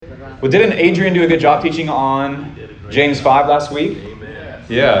Well, didn't Adrian do a good job teaching on James 5 last week? Amen.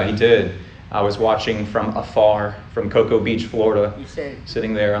 Yeah, he did. I was watching from afar from Cocoa Beach, Florida,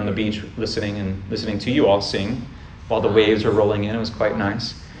 sitting there on the beach listening to you all sing while the waves were rolling in. It was quite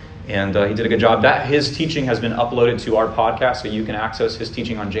nice. And he did a good job. His teaching has been uploaded to our podcast, so you can access his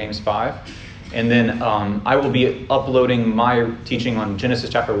teaching on James 5. And then I will be uploading my teaching on Genesis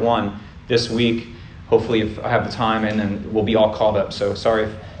chapter 1 this week, hopefully if I have the time, and then we'll be all caught up. So sorry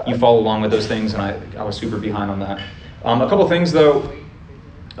if you follow along with those things, and I was super behind on that. A couple things, though.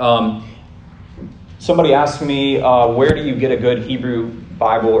 Somebody asked me, where do you get a good Hebrew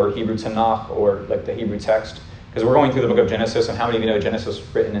Bible or Hebrew Tanakh or like the Hebrew text? Because we're going through the book of Genesis, and how many of you know Genesis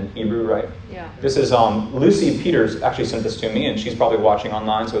was written in Hebrew, right? Yeah. This is Lucy Peters actually sent this to me, and she's probably watching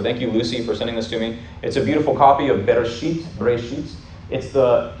online, so thank you, Lucy, for sending this to me. It's a beautiful copy of Bereshit. It's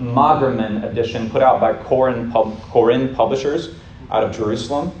the Magerman edition put out by Koren Publishers out of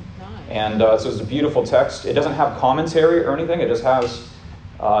Jerusalem. Nice. And so it's a beautiful text. It doesn't have commentary or anything. It just has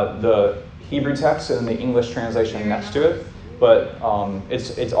the Hebrew text and the English translation next to it. But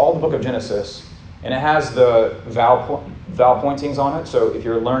it's all the book of Genesis. And it has the vowel pointings on it. So if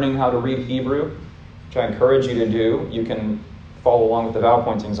you're learning how to read Hebrew, which I encourage you to do, you can follow along with the vowel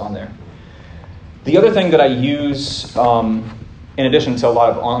pointings on there. The other thing that I use, in addition to a lot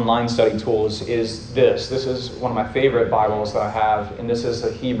of online study tools, is this. This is one of my favorite Bibles that I have. And this is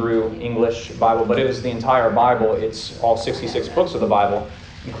a Hebrew-English Bible, but it is the entire Bible. It's all 66 books of the Bible,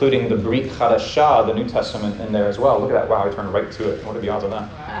 including the Brit Chadashah, the New Testament, in there as well. Look at that. Wow, I turned right to it. What are the odds of that?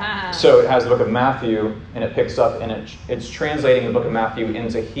 Wow. So it has the book of Matthew, and it picks up, and it's translating the book of Matthew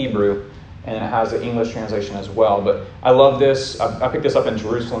into Hebrew, and it has the English translation as well. But I love this. I picked this up in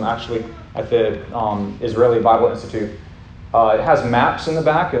Jerusalem, actually, at the Israeli Bible Institute. It has maps in the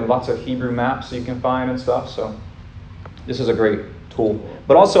back, and lots of Hebrew maps you can find and stuff. So this is a great tool.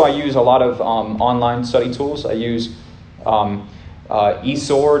 But also I use a lot of online study tools. I use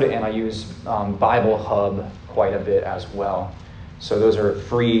eSword, and I use Bible Hub quite a bit as well. So those are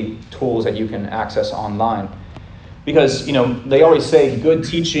free tools that you can access online. Because, they always say good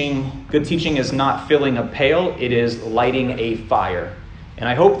teaching is not filling a pail, it is lighting a fire. And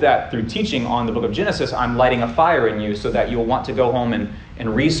I hope that through teaching on the book of Genesis, I'm lighting a fire in you so that you'll want to go home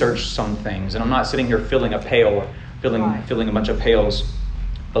and research some things. And I'm not sitting here filling a pail, filling a bunch of pails,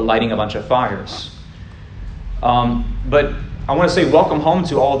 but lighting a bunch of fires. But I want to say welcome home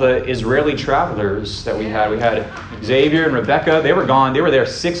to all the Israeli travelers that we had. We had Xavier and Rebecca. They were gone. They were there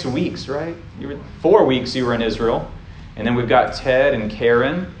 6 weeks, right? 4 weeks you were in Israel. And then we've got Ted and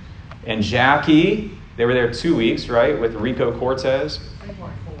Karen and Jackie. They were there 2 weeks, right, with Rico Cortez.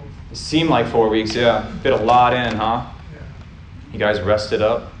 It seemed like 4 weeks, yeah. Fit a lot in, huh? You guys rested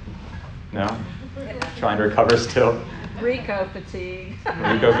up? No? Trying to recover still? Rico fatigue.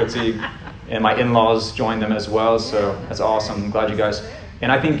 And my in-laws joined them as well, so that's awesome. I'm glad you guys.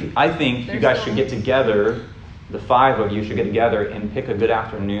 And I think you guys should get together. The 5 of you should get together and pick a good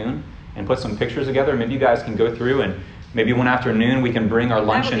afternoon and put some pictures together. Maybe you guys can go through, and maybe one afternoon we can bring our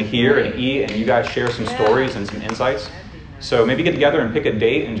lunch in here and eat, and you guys share some stories and some insights. So maybe get together and pick a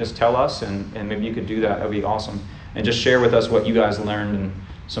date and just tell us, and maybe you could do that. That would be awesome. And just share with us what you guys learned and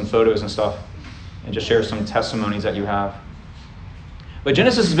some photos and stuff, and just share some testimonies that you have. But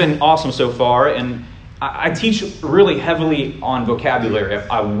Genesis has been awesome so far, and I teach really heavily on vocabulary.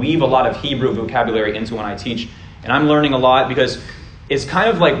 I weave a lot of Hebrew vocabulary into when I teach, and I'm learning a lot because it's kind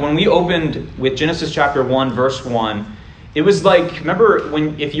of like when we opened with Genesis chapter 1, verse 1, it was like, remember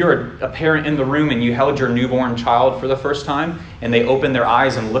if you're a parent in the room and you held your newborn child for the first time, and they opened their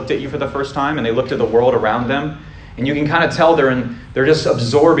eyes and looked at you for the first time, and they looked at the world around them, and you can kind of tell they're just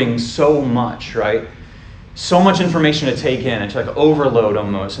absorbing so much, right? So much information to take in. It's like overload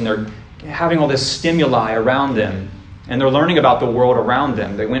almost. And they're having all this stimuli around them. And they're learning about the world around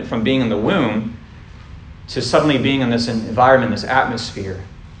them. They went from being in the womb to suddenly being in this environment, this atmosphere.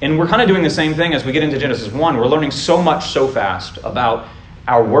 And we're kind of doing the same thing as we get into Genesis 1. We're learning so much so fast about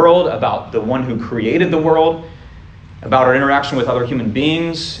our world, about the one who created the world, about our interaction with other human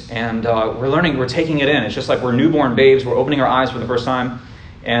beings. And we're taking it in. It's just like we're newborn babes. We're opening our eyes for the first time.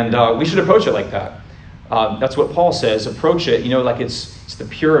 And we should approach it like that. That's what Paul says. Approach it, like it's the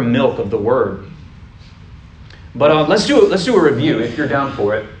pure milk of the word. But let's do a review if you're down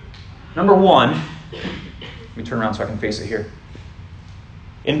for it. Number 1, let me turn around so I can face it here.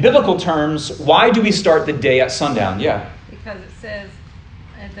 In biblical terms, why do we start the day at sundown? Yeah. Because it says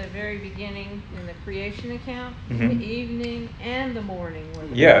at the very beginning in the creation account, Mm-hmm. the evening and the morning were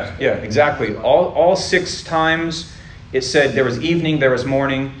the Yeah, first. exactly. All 6 times it said there was evening, there was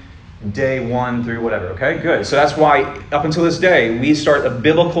morning. day 1 through whatever. Okay, good. So that's why up until this day, we start a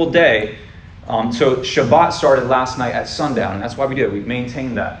biblical day. So Shabbat started last night at sundown, and that's why we do it. We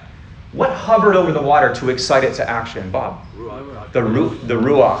maintained that. What hovered over the water to excite it to action, Bob? The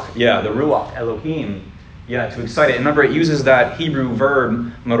Ruach. Yeah, the Ruach, Elohim. Yeah, to excite it. And remember, it uses that Hebrew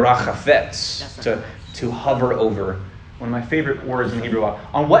verb, merachafetz, to hover over. One of my favorite words in Hebrew.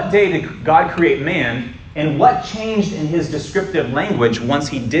 On what day did God create man, and what changed in his descriptive language once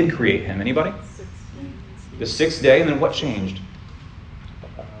he did create him? Anybody? The 6th day, and then what changed?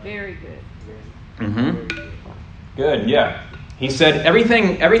 Very good. Good, yeah. He said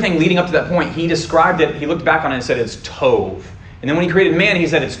everything leading up to that point, he described it, he looked back on it and said it's tov. And then when he created man, he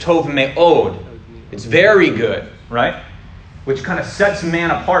said it's tov me'od. It's very good, right? Which kind of sets man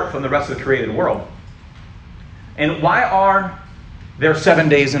apart from the rest of the created world. And why are there 7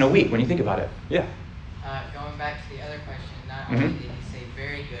 days in a week when you think about it? Yeah. Going back to the other question, not only did he say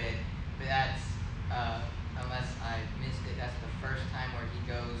very good, but that's, unless I missed it, that's the first time where he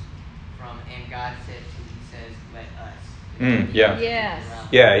goes from, and God said to, he says, let us. Yeah. Yes.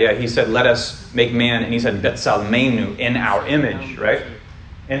 Yeah. He said, let us make man, and he said, Betzalmenu, in our image, right?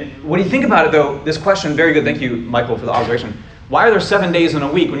 And when you think about it, though, this question, very good. Thank you, Michael, for the observation. Why are there 7 days in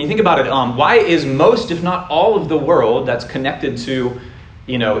a week? When you think about it, why is most, if not all of the world that's connected to,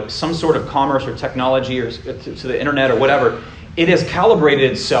 some sort of commerce or technology or to the internet or whatever, it has calibrated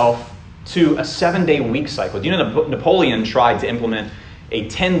itself to a 7-day week cycle. Do you know Napoleon tried to implement a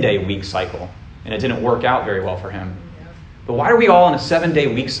 10-day week cycle, and it didn't work out very well for him. But why are we all in a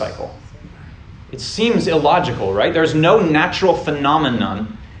 7-day week cycle? It seems illogical, right? There's no natural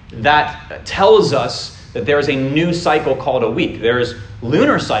phenomenon that tells us that there is a new cycle called a week. There's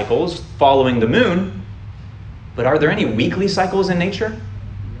lunar cycles following the moon, but are there any weekly cycles in nature?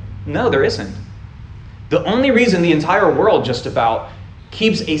 No, there isn't. The only reason the entire world just about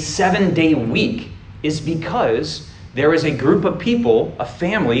keeps a 7-day week is because there is a group of people, a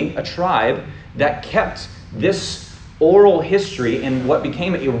family, a tribe, that kept this oral history and what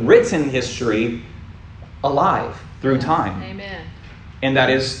became a written history alive through time. Amen. And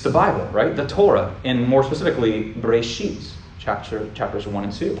that is the Bible, right? The Torah, and more specifically, Bereshit, chapters 1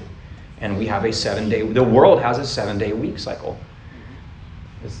 and 2. And we have a 7-day, the world has a 7-day week cycle.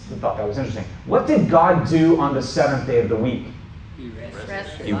 I thought that was interesting. What did God do on the 7th day of the week?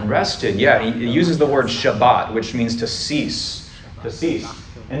 He rested. Yeah, he uses the word Shabbat, which means to cease. To cease.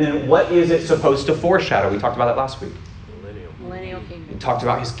 And then what is it supposed to foreshadow? We talked about that last week. Millennial kingdom. We talked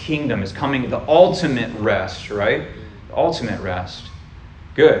about his kingdom, his coming, the ultimate rest, right? The ultimate rest.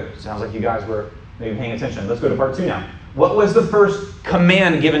 Good. Sounds like you guys were maybe paying attention. Let's go to part 2 now. What was the first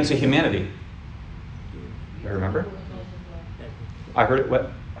command given to humanity? You remember? I heard it.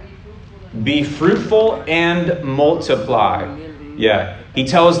 What? Be fruitful and multiply. Yeah. He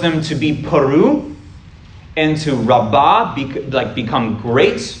tells them to be paru and to rabbah, become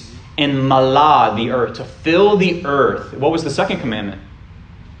great, and malah, the earth, to fill the earth. What was the second commandment?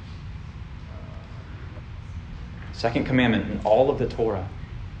 Second commandment in all of the Torah.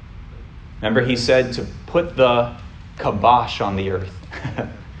 Remember, he said to put the kibosh on the earth.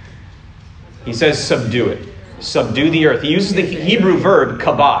 He says subdue it. Subdue the earth. He uses the Hebrew verb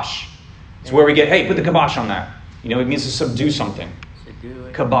kibosh. It's where we get, hey, put the kibosh on that. It means to subdue something.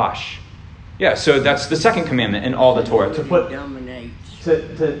 Kibosh. Yeah, so that's the second commandment in all the Torah. To put,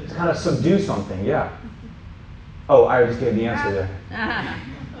 to kind of subdue something, yeah. Oh, I just gave the answer there.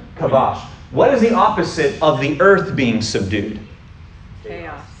 Kibosh. What is the opposite of the earth being subdued?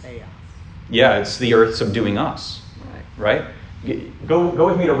 Chaos. Yeah, it's the earth subduing us. Right? Go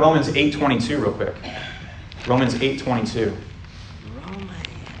with me to Romans 8:22 real quick. Romans 8:22.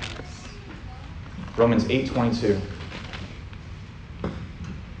 Romans 8:22.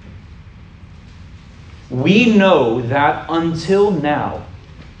 We know that until now,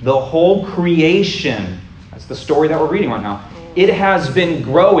 the whole creation, that's the story that we're reading right now, it has been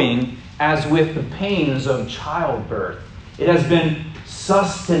growing as with the pains of childbirth. It has been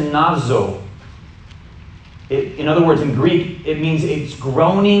sustenazo. In other words, in Greek, it means it's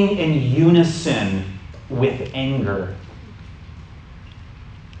groaning in unison with anger.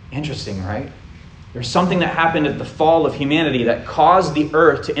 Interesting, right? There's something that happened at the fall of humanity that caused the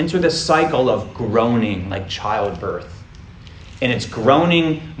earth to enter this cycle of groaning, like childbirth. And it's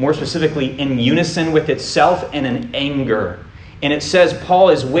groaning, more specifically, in unison with itself and in anger. And it says Paul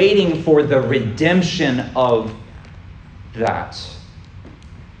is waiting for the redemption of that.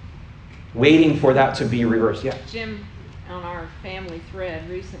 Waiting for that to be reversed. Yeah. Jim, on our family thread,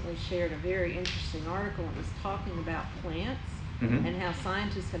 recently shared a very interesting article. It was talking about plants and how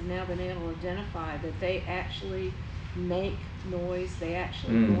scientists have now been able to identify that they actually make noise. They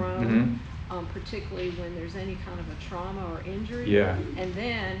actually groan, particularly when there's any kind of a trauma or injury. Yeah. And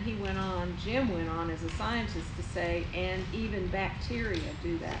then Jim went on as a scientist to say, and even bacteria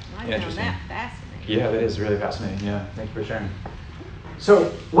do that. And I found that fascinating. Yeah, that is really fascinating. Yeah, thank you for sharing.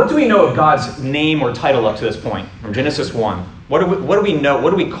 So, what do we know of God's name or title up to this point? From Genesis 1. What do we know? What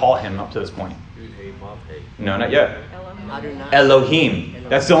do we call him up to this point? No, not yet. Elohim.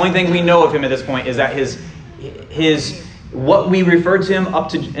 That's the only thing we know of him at this point, is that his what we refer to him up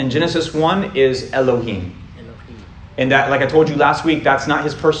to in Genesis 1 is Elohim. And that, like I told you last week, that's not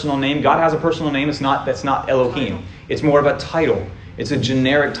his personal name. God has a personal name. That's not Elohim. It's more of a title. It's a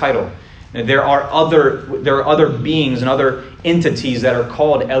generic title. And there are other beings and other entities that are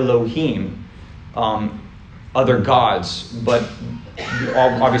called Elohim, other gods. But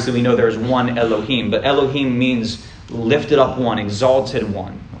obviously we know there's one Elohim. But Elohim means lifted up one, exalted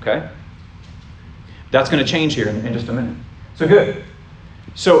one. Okay? That's going to change here in just a minute. So good.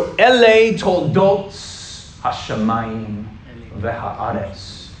 So Ele toldot hashamayim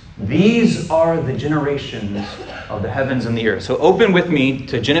v'haaretz. These are the generations of the heavens and the earth. So open with me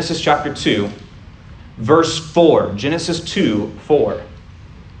to Genesis chapter 2, verse 4. Genesis 2, 4.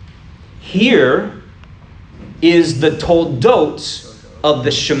 Here is the toldot of the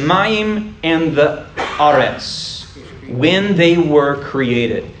Shemayim and the Aretz when they were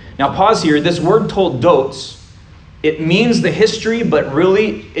created. Now pause here. This word toldot, it means the history, but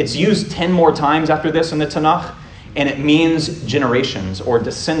really it's used 10 more times after this in the Tanakh. And it means generations or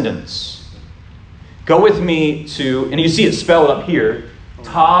descendants. Go with me to, and you see it spelled up here,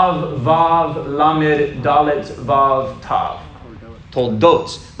 Tav, Vav, Lamed, Dalet, Vav, Tav.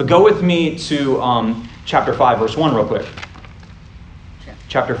 Toldot. But go with me to chapter 5, verse 1 real quick.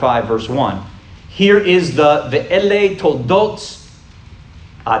 Chapter 5, verse 1. Here is the Ele Toldot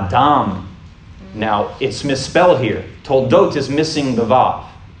Adam. Now, it's misspelled here. Toldot is missing the Vav.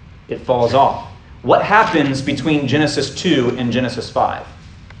 It falls off. What happens between Genesis 2 and Genesis 5?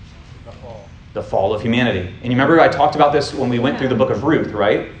 The fall of humanity. And you remember I talked about this when we went through the book of Ruth,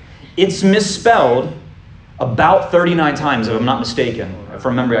 right? It's misspelled about 39 times, if I'm not mistaken.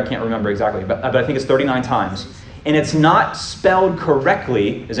 From memory, I can't remember exactly, but I think it's 39 times. And it's not spelled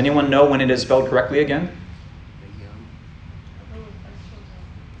correctly. Does anyone know when it is spelled correctly again?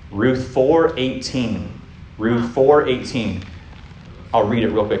 Ruth 4:18. Ruth 4:18. I'll read it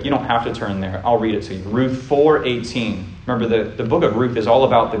real quick. You don't have to turn there. I'll read it to you. Ruth 4:18. Remember, the book of Ruth is all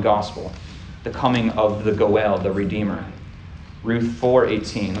about the gospel, the coming of the Goel, the Redeemer. Ruth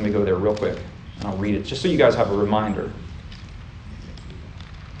 4:18. Let me go there real quick, and I'll read it, just so you guys have a reminder.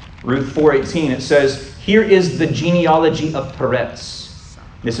 Ruth 4:18, it says, here is the genealogy of Peretz.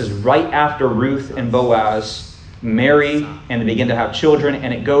 This is right after Ruth and Boaz marry and they begin to have children,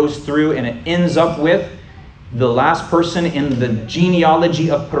 and it goes through and it ends up with the last person in the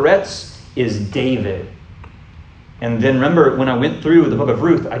genealogy of Peretz is David. And then remember, when I went through the book of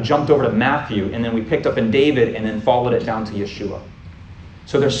Ruth, I jumped over to Matthew, and then we picked up in David and then followed it down to Yeshua.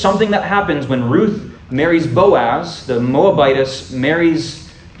 So there's something that happens when Ruth marries Boaz, the Moabitess marries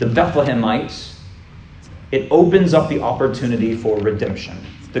the Bethlehemites. It opens up the opportunity for redemption,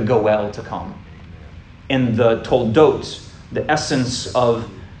 the Goel to come. And the Toldot, the essence of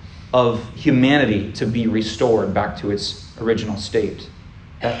humanity to be restored back to its original state.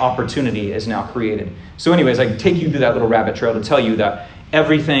 That opportunity is now created. So anyways, I take you through that little rabbit trail to tell you that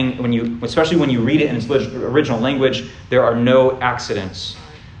everything, especially when you read it in its original language, there are no accidents.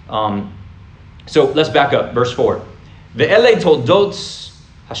 So let's back up. Verse 4. Ve'ele toldot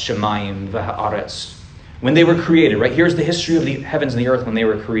hashemayim v'haaretz. When they were created, right? Here's the history of the heavens and the earth when they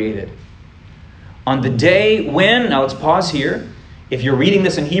were created. On the day when, now let's pause here. If you're reading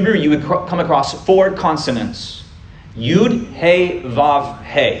this in Hebrew, you would come across 4 consonants. Yud, He, Vav,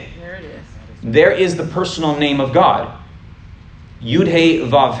 He. There it is. There is the personal name of God. Yud, He,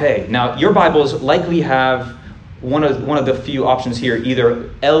 Vav, He. Now, your Bibles likely have one of the few options here,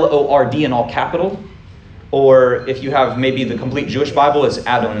 either L-O-R-D in all capital, or if you have maybe the complete Jewish Bible, it's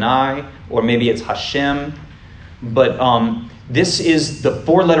Adonai, or maybe it's Hashem. But this is the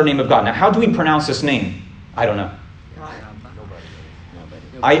 4-letter name of God. Now, how do we pronounce this name? I don't know.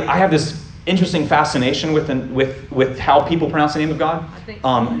 I have this interesting fascination with how people pronounce the name of God. I think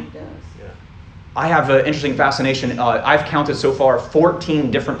somebody does. I have an interesting fascination. I've counted so far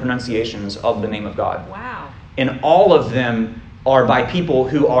 14 different pronunciations of the name of God. Wow. And all of them are by people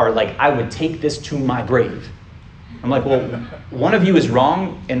who are like, I would take this to my grave. I'm like, well, one of you is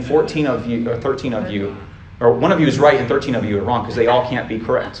wrong and 14 of you, or 13 of you, or one of you is right and 13 of you are wrong, because they all can't be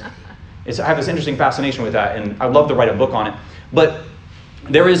correct. I have this interesting fascination with that, and I'd love to write a book on it. But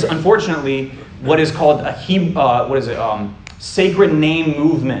there is, unfortunately, what is called sacred name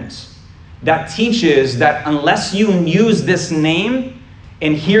movement that teaches that unless you use this name,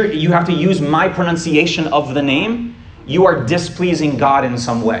 and here you have to use my pronunciation of the name, you are displeasing God in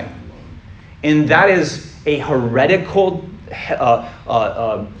some way. And that is a heretical,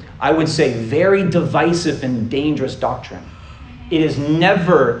 I would say, very divisive and dangerous doctrine. It is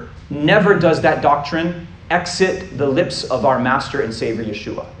never does that doctrine exit the lips of our Master and Savior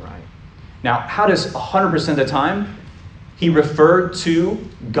Yeshua. Right. Now, how does 100% of the time he referred to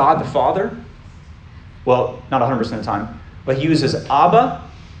God the Father? Well, not 100% of the time, but he uses Abba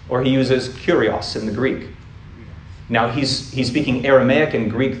or he uses Kyrios in the Greek. Now, he's speaking Aramaic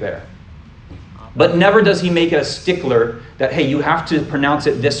and Greek there. But never does he make it a stickler that, hey, you have to pronounce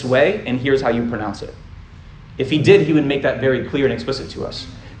it this way, and here's how you pronounce it. If he did, he would make that very clear and explicit to us.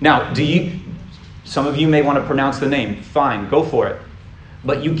 Now, some of you may want to pronounce the name. Fine, go for it.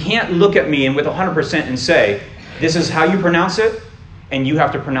 But you can't look at me and with 100% and say, this is how you pronounce it, and you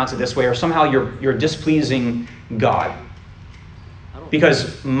have to pronounce it this way, or somehow you're displeasing God.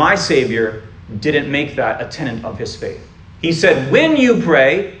 Because my Savior didn't make that a tenet of his faith. He said, when you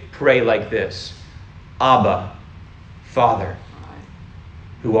pray like this. Abba, Father,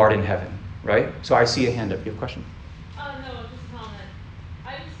 who art in heaven. Right? So I see a hand up. You have a question? No, just a comment.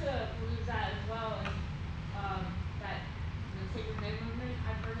 I used to believe that as well, and that the sacred name movement,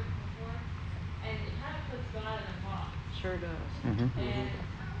 I've heard it before, and it kind of puts God in a box. Sure does. Mm-hmm. And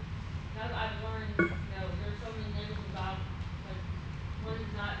now that I've learned, there's so many names of God, like one is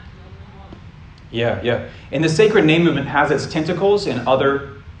not the only one. Yeah. And the sacred name movement has its tentacles in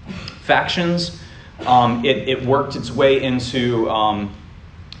other factions. It worked its way into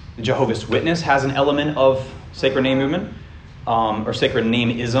Jehovah's Witness has an element of sacred name movement, or sacred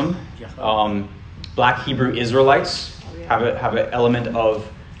name-ism. Black Hebrew Israelites have an element of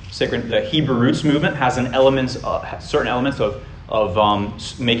sacred. The Hebrew Roots movement has certain elements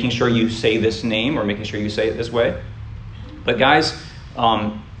of making sure you say this name or making sure you say it this way. But guys,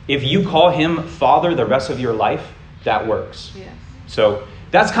 if you call him Father the rest of your life, that works. Yes. So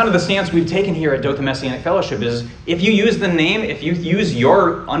that's kind of the stance we've taken here at Dothan Messianic Fellowship is if you use the name, if you use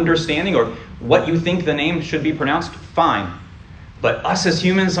your understanding or what you think the name should be pronounced, fine. But us as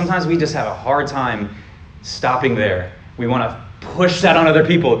humans, sometimes we just have a hard time stopping there. We want to push that on other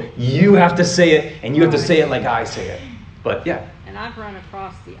people. You have to say it, and you have to say it like I say it. But yeah. And I've run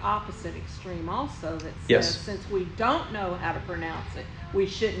across the opposite extreme also that says Yes. since we don't know how to pronounce it, we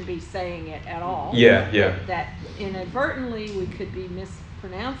shouldn't be saying it at all. Yeah. That inadvertently we could be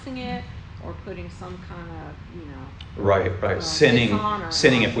mispronouncing it or putting some kind of, Right.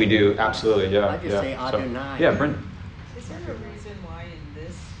 Sinning if we do. Absolutely, yeah. I just say Adonai. Yeah, Brendan. Is there a reason why in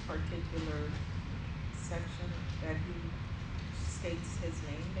this particular section that he states his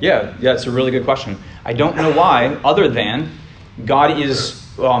name? Yeah, it's a really good question. I don't know why, other than God is,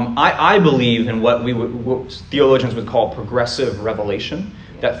 I believe in what theologians would call progressive revelation,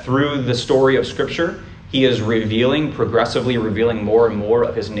 that through the story of Scripture, he is progressively revealing more and more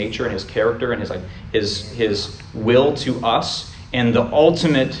of his nature and his character and his will to us. And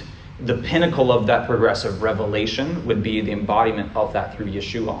the pinnacle of that progressive revelation would be the embodiment of that through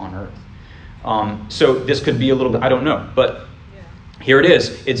Yeshua on earth. So this could be a little bit, I don't know, but here it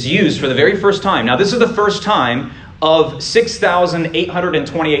is. It's used for the very first time. Now this is the first time of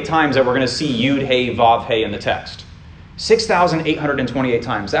 6,828 times that we're going to see Yud, Hey, Vav, Hey in the text. 6,828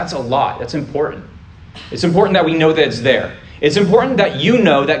 times. That's a lot. That's important. It's important that we know that it's there. It's important that you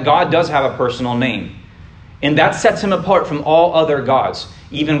know that God does have a personal name. And that sets him apart from all other gods,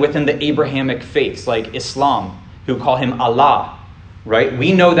 even within the Abrahamic faiths like Islam, who call him Allah, right?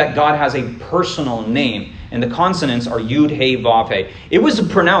 We know that God has a personal name, and the consonants are Yud, Hey, Vav, Hey. It was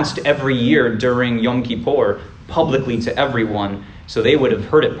pronounced every year during Yom Kippur publicly to everyone, so they would have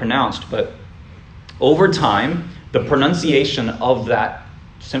heard it pronounced, but over time, the pronunciation of that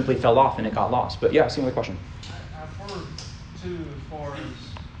simply fell off and it got lost. But yeah, see another question. I've heard too, as far as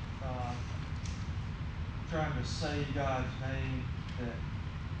trying to say God's name, that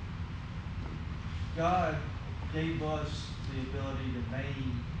God gave us the ability to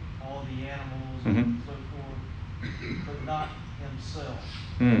name all the animals and so forth, but not himself.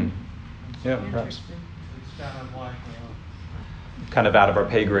 Yeah, perhaps. It's kind of like kind of out of our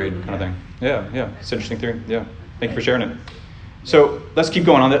pay grade kind of thing. Yeah. It's an interesting theory. Yeah. Thank you for sharing it. So let's keep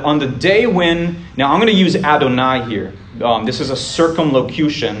going. On the day when, now I'm going to use Adonai here. This is a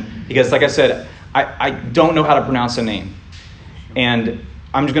circumlocution because, like I said, I don't know how to pronounce a name. And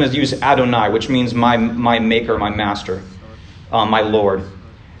I'm just going to use Adonai, which means my maker, my master, my Lord.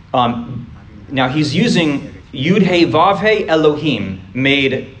 Now he's using Yud He Vav He Elohim,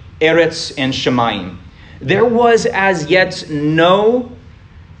 made Eretz and Shemayim. There was as yet no...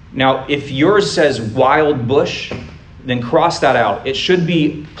 Now, if yours says wild bush, then cross that out. It should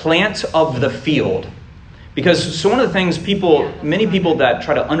be plant of the field. Because so one of the things many people that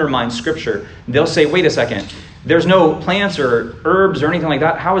try to undermine Scripture, they'll say, wait a second, there's no plants or herbs or anything like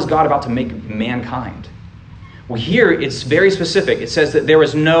that. How is God about to make mankind? Well, here it's very specific. It says that there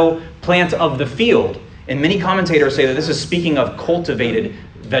was no plant of the field. And many commentators say that this is speaking of cultivated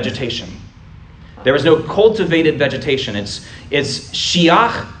vegetation. There was no cultivated vegetation. It's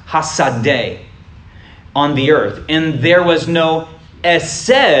shiach hasadeh on the earth. And there was no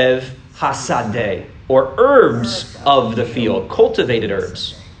esev hasadeh, or herbs of the field, cultivated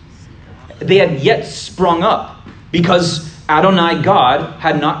herbs. They had yet sprung up because Adonai God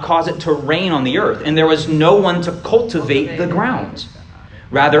had not caused it to rain on the earth, and there was no one to cultivate the ground.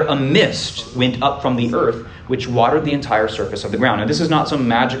 Rather, a mist went up from the earth, which watered the entire surface of the ground. Now, this is not some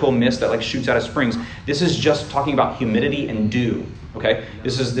magical mist that like shoots out of springs. This is just talking about humidity and dew. Okay,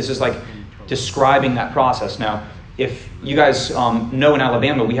 this is like describing that process. Now, if you guys know, in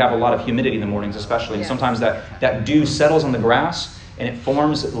Alabama, we have a lot of humidity in the mornings, especially, and sometimes that dew settles on the grass and it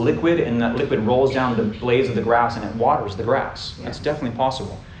forms liquid, and that liquid rolls down the blades of the grass and it waters the grass. That's definitely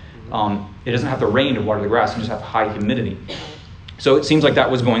possible. It doesn't have to rain to water the grass; you just have high humidity. So it seems like that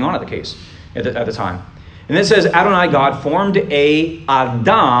was going on at the time. And then it says, Adonai God formed a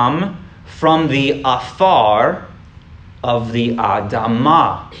Adam from the afar of the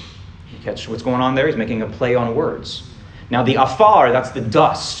Adamah. You catch what's going on there? He's making a play on words. Now the afar, that's the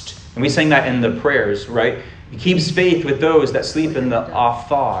dust. And we sang that in the prayers, right? He keeps faith with those that sleep in the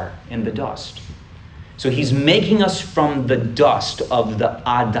afar, in the dust. So he's making us from the dust of the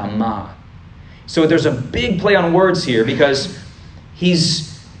Adamah. So there's a big play on words here because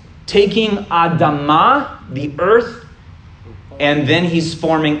he's taking Adamah, the earth, and then he's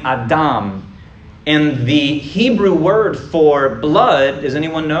forming Adam. And the Hebrew word for blood, does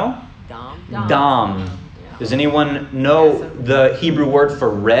anyone know? Dam. Does anyone know the Hebrew word for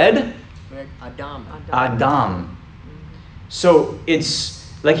red? Adam. So it's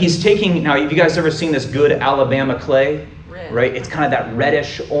like he's taking, now have you guys ever seen this good Alabama clay? Right? It's kind of that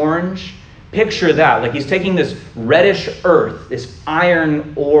reddish orange. Picture that, like he's taking this reddish earth, this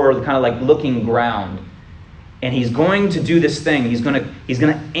iron ore, kind of like looking ground, and he's going to do this thing. He's going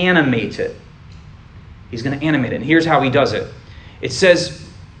to animate it. He's going to animate it. And here's how he does it. It says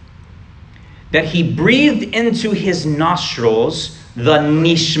that he breathed into his nostrils the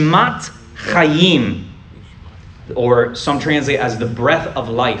nishmat chayim, or some translate as the breath of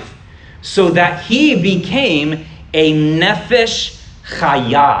life, so that he became a nefesh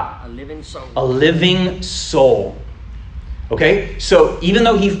chaya, a living soul. Okay, so even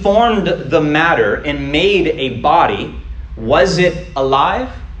though he formed the matter and made a body, was it alive?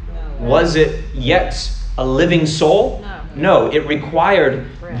 No. Was it yet a living soul? No, it required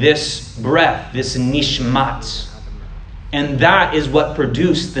this breath, this nishmat. And that is what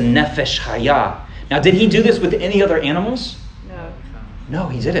produced the nefesh chaya. Now, did he do this with any other animals? No,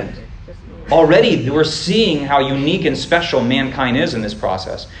 he didn't. Already, we're seeing how unique and special mankind is in this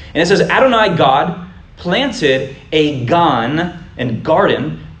process. And it says, Adonai God planted a gan and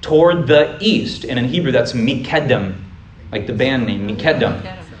garden toward the east. And in Hebrew, that's Mikedem, like the band name, Mikedem,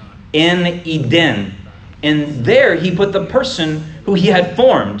 in Eden. And there he put the person who he had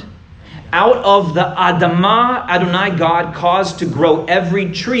formed. Out of the Adamah, Adonai God caused to grow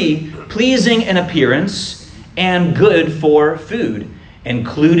every tree pleasing in appearance and good for food,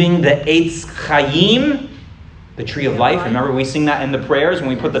 including the Eitz Chaim, the tree of life. Remember, we sing that in the prayers when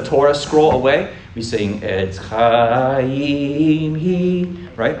we put the Torah scroll away. We sing Eitz Chaim,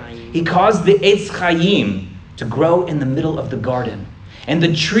 right? He caused the Eitz Chaim to grow in the middle of the garden, and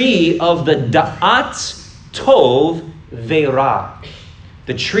the tree of the Da'at Tov Ve'ra,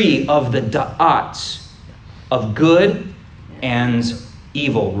 the tree of the Da'at, of good and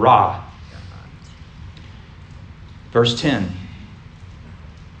evil, Ra. Verse 10.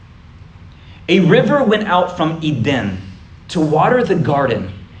 A river went out from Eden to water the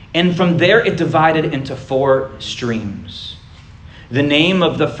garden, and from there it divided into 4 streams. The name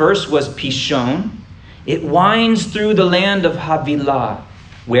of the first was Pishon. It winds through the land of Havilah,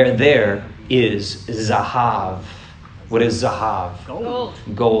 where there is Zahav. What is Zahav?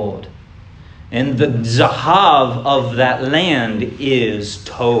 Gold. And the Zahav of that land is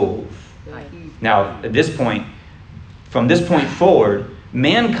Tov. Now, at this point, from this point forward,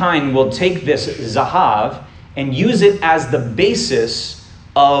 mankind will take this Zahav and use it as the basis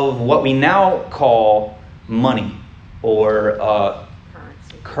of what we now call money or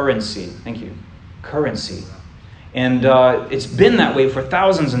currency. Thank you. Currency. And it's been that way for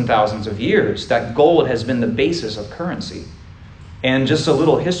thousands and thousands of years, that gold has been the basis of currency. And just a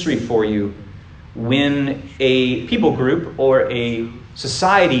little history for you, when a people group or a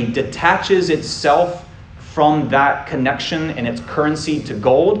society detaches itself from that connection and its currency to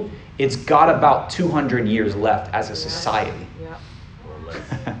gold, it's got about 200 years left as a society.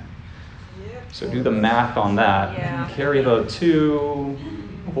 Yep. So do the math on that. Yeah. Carry the two.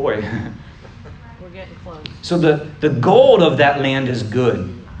 Oh boy. We're getting close. So the gold of that land is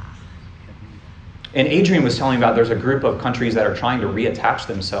good. And Adrian was telling me about there's a group of countries that are trying to reattach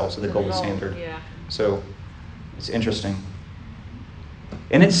themselves to the gold standard. Yeah. So it's interesting.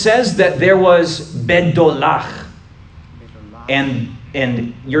 And it says that there was bedolach.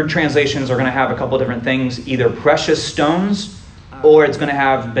 And your translations are going to have a couple different things, either precious stones or it's going to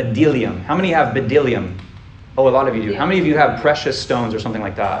have bdellium. How many have bdellium? Oh, a lot of you do. How many of you have precious stones or something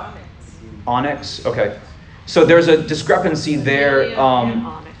like that? Onyx? Okay. So there's a discrepancy there.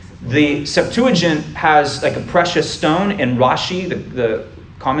 The Septuagint has like a precious stone, and Rashi, the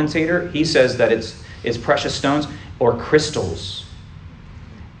commentator, he says that it's precious stones or crystals.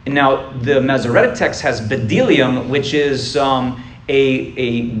 And now the Masoretic text has bdellium, which is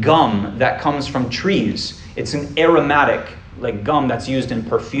a gum that comes from trees. It's an aromatic, like gum that's used in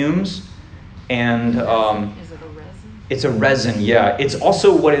perfumes. And Is it a resin? it's a resin, yeah. It's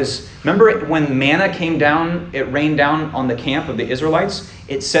also what is, remember when manna came down, it rained down on the camp of the Israelites?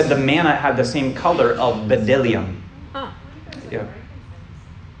 It said the manna had the same color of bdellium. Huh. Yeah.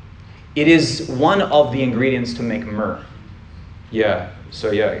 It is one of the ingredients to make myrrh. Yeah,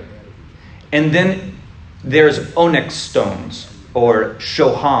 so yeah. And then there's onyx stones, or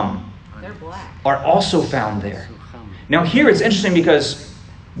shoham, They're black. are also found there. Now here it's interesting because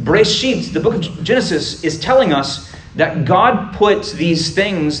Breshit, the book of Genesis, is telling us that God puts these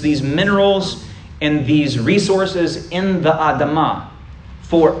things, these minerals, and these resources in the Adamah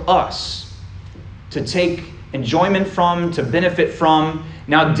for us to take enjoyment from, to benefit from.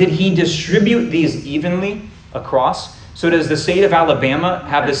 Now, did he distribute these evenly across? So does the state of Alabama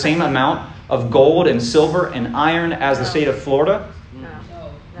have the same amount of gold and silver and iron as the state of Florida?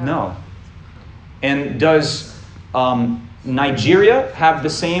 No. And does Nigeria have the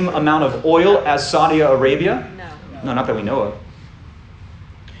same amount of oil as Saudi Arabia? No, not that we know of.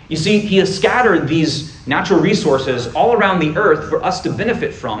 You see, he has scattered these natural resources all around the earth for us to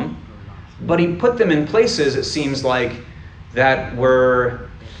benefit from, but he put them in places, it seems like, that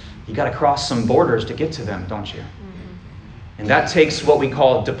you got to cross some borders to get to them, don't you? And that takes what we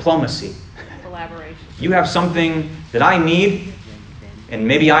call diplomacy. Collaboration. You have something that I need, and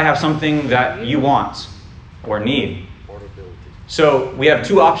maybe I have something that you want or need. So we have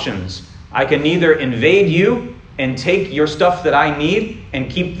two options. I can either invade you and take your stuff that I need and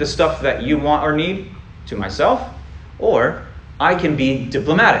keep the stuff that you want or need to myself, or I can be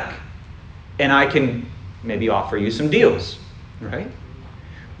diplomatic and I can maybe offer you some deals, right?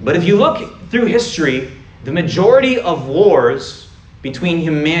 But if you look through history, the majority of wars between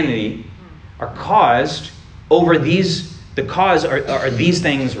humanity are caused over these, the cause are these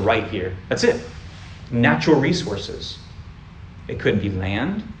things right here. That's it. Natural resources. It could be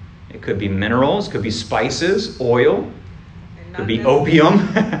land, it could be minerals, it could be spices, oil, it could be opium,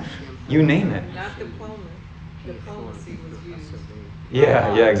 you name it. Not diplomacy was used.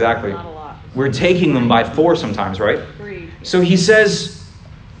 Yeah, exactly. Not a lot. We're taking them by force sometimes, right? Agreed. So he says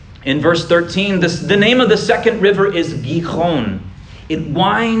in verse 13, the name of the second river is Gihon. It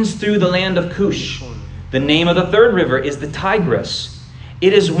winds through the land of Cush. The name of the third river is the Tigris.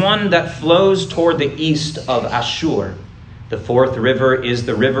 It is one that flows toward the east of Ashur. The fourth river is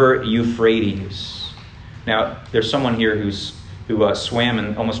the river Euphrates. Now, there's someone here who swam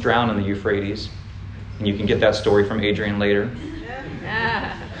and almost drowned in the Euphrates. And you can get that story from Adrian later.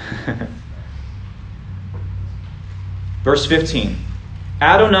 Verse 15.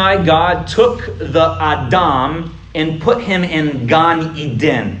 Adonai, God, took the Adam and put him in Gan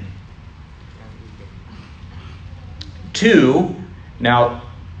Eden. 2. Now,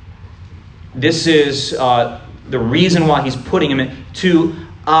 this is the reason why he's putting him in. To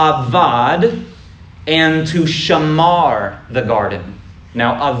avad and to shamar the garden.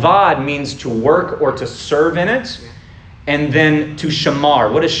 Now, avad means to work or to serve in it. And then to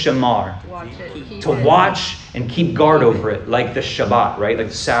shamar. What is shamar? Watch it. Keep To it. watch and keep guard over it, like the Shabbat, right? Like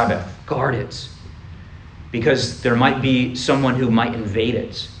the Sabbath. Guard it. Because there might be someone who might invade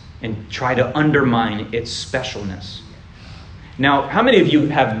it and try to undermine its specialness. Now, how many of you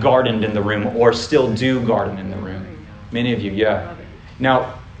have gardened in the room or still do garden in the room? Many of you, yeah.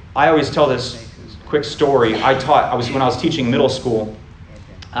 Now, I always tell this quick story. When I was teaching middle school,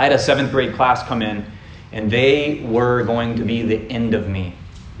 I had a 7th grade class come in, And they were going to be the end of me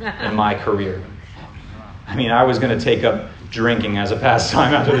in my career. I mean, I was going to take up drinking as a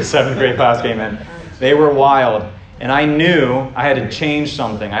pastime after the 7th grade class came in. They were wild. And I knew I had to change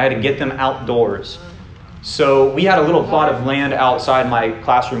something. I had to get them outdoors. So we had a little plot of land outside my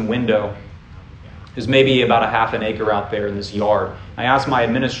classroom window. There's maybe about a half an acre out there in this yard. I asked my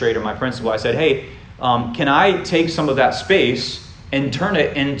administrator, my principal, I said, hey, can I take some of that space and turn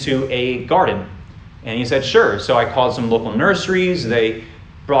it into a garden? And he said, sure. So I called some local nurseries. They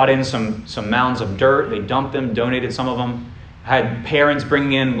brought in some mounds of dirt. They dumped them, donated some of them. I had parents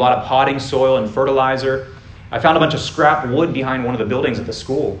bringing in a lot of potting soil and fertilizer. I found a bunch of scrap wood behind one of the buildings at the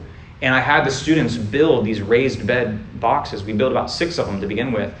school. And I had the students build these raised bed boxes. We built about 6 of them to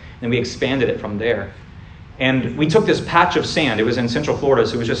begin with. And we expanded it from there. And we took this patch of sand. It was in Central Florida,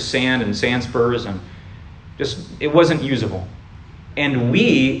 so it was just sand and sand spurs. And just, it wasn't usable. And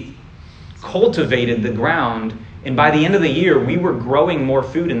we cultivated the ground. And by the end of the year, we were growing more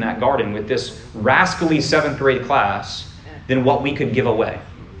food in that garden with this rascally 7th grade class than what we could give away.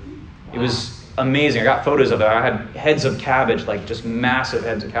 It was amazing. I got photos of it. I had heads of cabbage, like just massive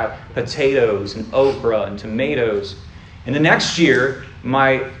heads of cabbage, potatoes and okra and tomatoes. And the next year,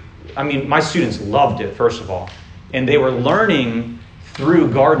 my students loved it, first of all. And they were learning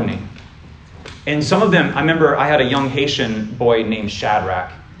through gardening. And some of them, I remember I had a young Haitian boy named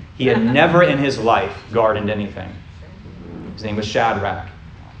Shadrach. He had never in his life gardened anything. His name was Shadrach.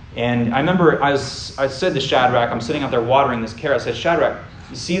 And I remember I said to Shadrach, I'm sitting out there watering this carrot. I said, Shadrach,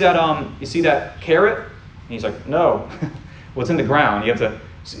 you see that carrot? And he's like, no. Well, it's in the ground. You have to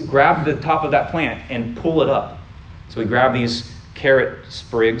grab the top of that plant and pull it up. So we grabbed these carrot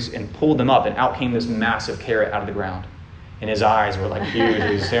sprigs and pulled them up, and out came this massive carrot out of the ground. And his eyes were like huge.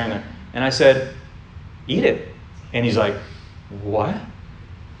 He was staring there. And I said, eat it. And he's like, what?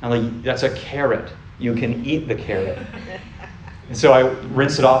 I'm like, that's a carrot. You can eat the carrot. And so I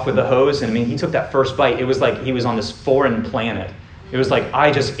rinsed it off with the hose, and I mean, he took that first bite. It was like he was on this foreign planet. It was like I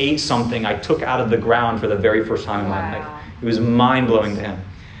just ate something I took out of the ground for the very first time in my life. It was mind-blowing to him.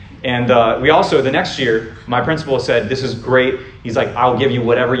 And we also, the next year, my principal said, this is great. He's like, I'll give you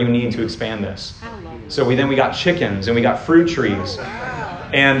whatever you need to expand this. So we got chickens, and we got fruit trees.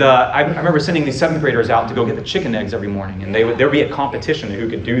 And I remember sending these 7th graders out to go get the chicken eggs every morning. And there would be a competition who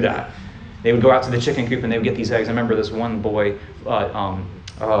could do that. They would go out to the chicken coop and they would get these eggs. I remember this one boy,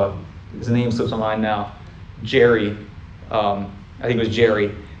 his name slips on mine now, Jerry. I think it was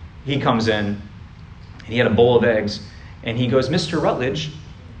Jerry. He comes in and he had a bowl of eggs. And he goes, Mr. Rutledge,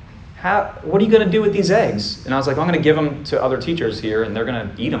 what are you going to do with these eggs? And I was like, I'm going to give them to other teachers here and they're going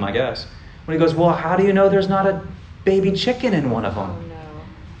to eat them, I guess. When he goes, well, how do you know there's not a baby chicken in one of them? Oh, no.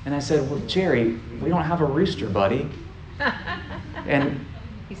 And I said, well, Jerry, we don't have a rooster, buddy. And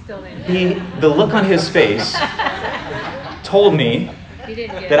the look on his face told me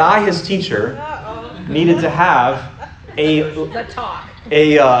that I, his teacher, needed to have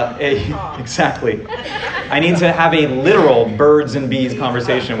exactly. I need to have a literal birds and bees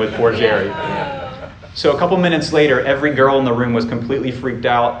conversation with poor Jerry. So a couple minutes later, every girl in the room was completely freaked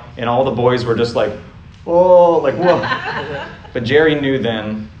out, and all the boys were just like, oh, like, whoa. But Jerry knew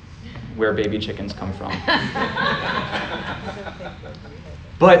then where baby chickens come from.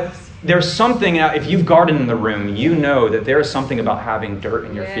 But there's something, if you've gardened in the room, you know that there's something about having dirt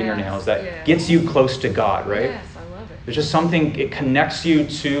in your fingernails that gets you close to God, right? Yes, I love it. There's just something, it connects you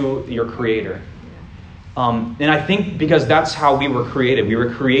to your Creator. And I think because that's how we were created. We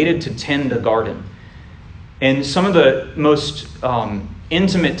were created to tend the garden. And some of the most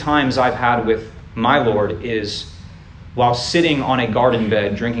intimate times I've had with my Lord is while sitting on a garden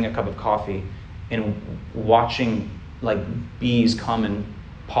bed, drinking a cup of coffee, and watching like bees come and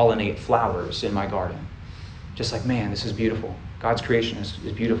pollinate flowers in my garden. Just like, man, this is beautiful. God's creation is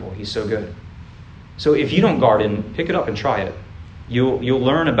beautiful. He's so good. So if you don't garden, pick it up and try it. You'll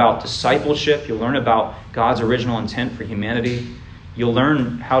learn about discipleship. You'll learn about God's original intent for humanity. You'll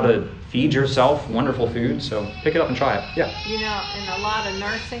learn how to feed yourself wonderful food. So pick it up and try it. Yeah. You know, in a lot of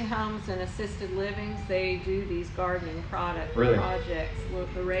nursing homes and assisted livings, they do these gardening projects.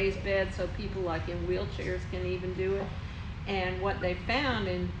 With the raised beds, so people like in wheelchairs can even do it. And what they found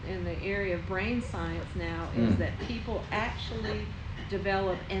in the area of brain science now is that people actually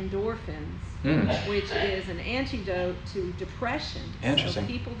develop endorphins, which is an antidote to depression. Interesting.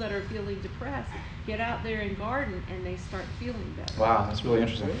 So people that are feeling depressed get out there and garden and they start feeling better. Wow, that's really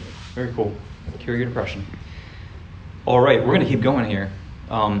interesting. Very cool. Cure your depression. All right, we're going to keep going here.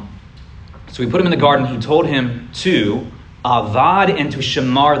 So we put him in the garden. He told him to avad and to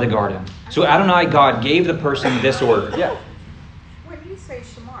shamar the garden. So Adonai, God, gave the person this order. Yeah. When you say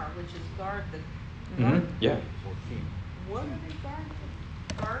shamar, which is guard the Mm-hmm. Yeah. What are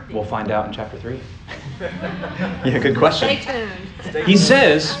they guarding? We'll find out in chapter 3. Yeah, good question. Stay tuned. He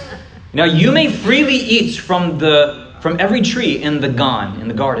says, now you may freely eat from every tree in the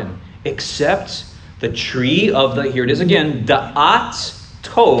garden, except the tree of the, here it is again, Da'at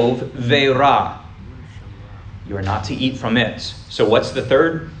Tov Ve'ra. You are not to eat from it. So what's the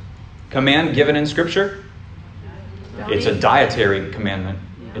third command given in Scripture? It's a dietary commandment.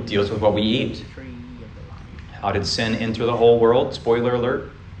 It deals with what we eat. How did sin enter the whole world? Spoiler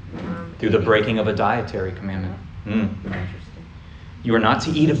alert. Through the breaking of a dietary commandment. You are not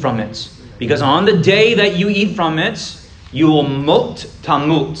to eat from it. Because on the day that you eat from it, you will mot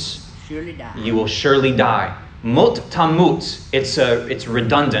tamut. You will surely die. Mot tamut. It's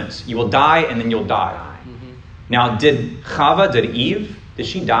redundant. You will die and then you'll die. Now, did Eve, did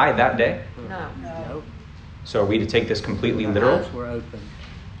she die that day? No. So are we to take this completely literal?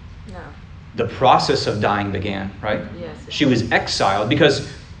 No. The process of dying began, right? Yes. She was exiled because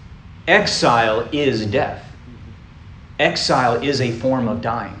exile is death. Exile is a form of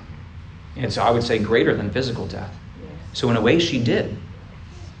dying. And so I would say greater than physical death. Yes. So in a way she did.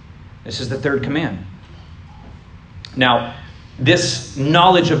 This is the third command. Now, this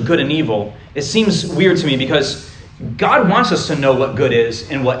knowledge of good and evil, it seems weird to me because God wants us to know what good is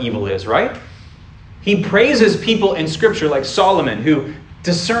and what evil is, right? He praises people in Scripture like Solomon who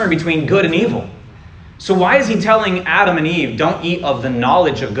discern between good and evil. So why is he telling Adam and Eve, don't eat of the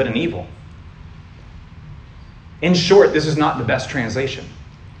knowledge of good and evil? In short, this is not the best translation.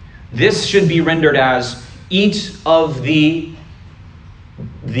 This should be rendered as eat of the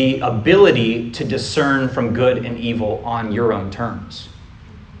ability to discern from good and evil on your own terms.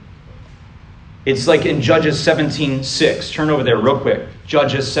 It's like in Judges 17:6. Turn over there real quick.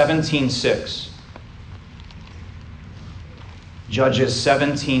 Judges 17:6. Judges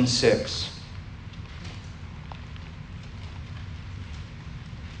 17:6.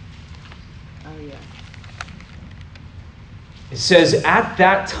 Oh, yeah. It says, at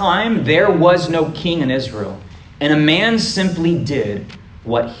that time there was no king in Israel, and a man simply did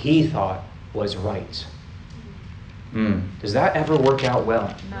what he thought was right. Does that ever work out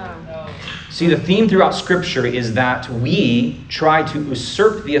well? No. See, the theme throughout Scripture is that we try to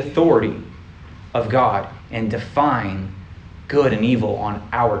usurp the authority of God and define good and evil on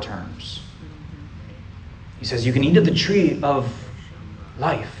our terms. He says you can eat of the tree of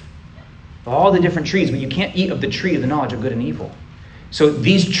life, all the different trees, but you can't eat of the tree of the knowledge of good and evil. So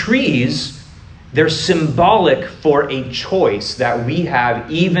these trees, they're symbolic for a choice that we have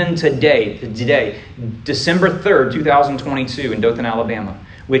even today, December 3rd, 2022 in Dothan, Alabama,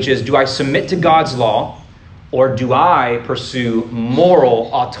 which is, do I submit to God's law or do I pursue moral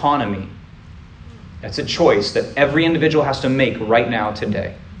autonomy? That's a choice that every individual has to make right now,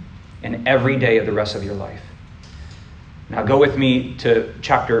 today, and every day of the rest of your life. Now go with me to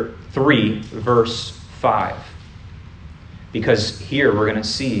chapter 3, verse 5. Because here we're going to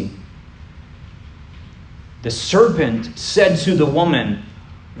see the serpent said to the woman,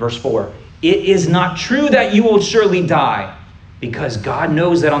 verse 4, it is not true that you will surely die, because God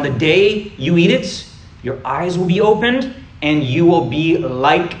knows that on the day you eat it, your eyes will be opened and you will be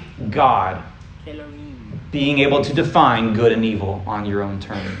like God, being able to define good and evil on your own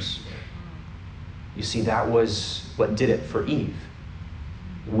terms. You see, that was what did it for Eve.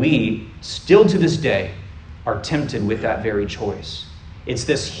 We, still to this day, are tempted with that very choice. It's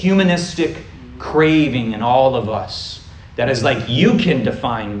this humanistic craving in all of us that is like, you can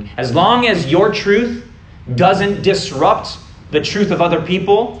define, as long as your truth doesn't disrupt the truth of other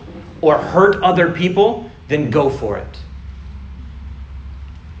people or hurt other people, then go for it.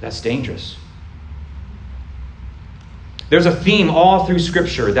 That's dangerous. There's a theme all through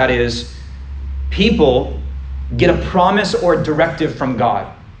Scripture that is, people get a promise or a directive from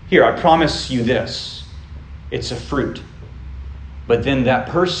God. Here, I promise you this. It's a fruit. But then that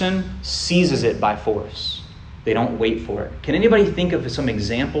person seizes it by force. They don't wait for it. Can anybody think of some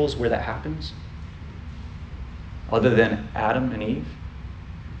examples where that happens? Other than Adam and Eve?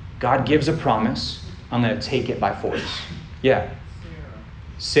 God gives a promise. I'm going to take it by force. Yeah.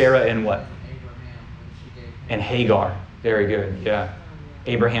 Sarah and what? Abraham, when she gave him. And Hagar. Very good. Yeah.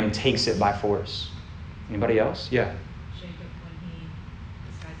 Abraham takes it by force. Anybody else? Yeah. Jacob when he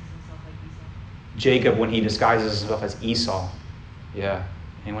disguises himself like Esau. Jacob when he disguises himself as Esau. Yeah.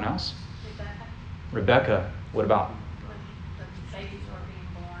 Anyone else? Rebecca. What about? When the babies were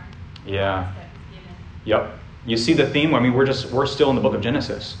being born. Yeah. That was given. Yep. You see the theme? I mean, we're still in the book of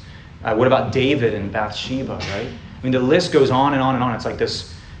Genesis. What about David and Bathsheba, right? I mean, the list goes on and on and on. It's like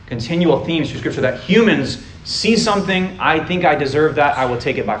this continual theme through Scripture that humans see something, I think I deserve that, I will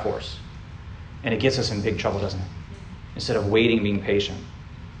take it by force. And it gets us in big trouble, doesn't it? Instead of waiting, being patient.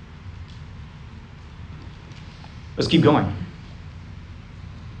 Let's keep going.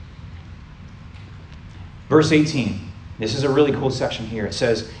 Verse 18. This is a really cool section here. It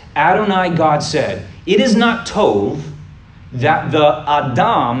says, Adonai God said, it is not tov that the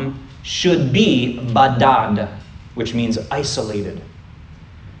Adam should be badad, which means isolated.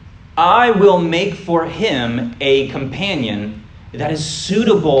 I will make for him a companion that is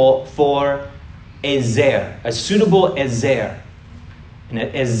suitable for ezer, a suitable ezer. And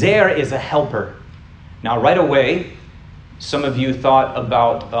ezer is a helper. Now, right away, some of you thought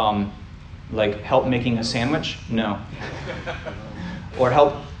about help making a sandwich? No. Or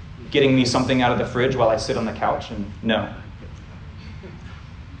help getting me something out of the fridge while I sit on the couch? And no.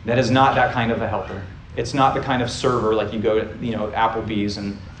 That is not that kind of a helper. It's not the kind of server like you go to, Applebee's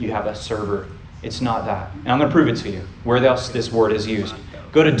and you have a server. It's not that. And I'm going to prove it to you, where else this word is used.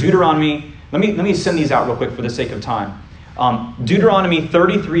 Go to Deuteronomy. Let me send these out real quick for the sake of time. Deuteronomy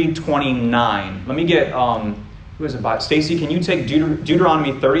 33:29. Let me get, who is it by? Stacy, can you take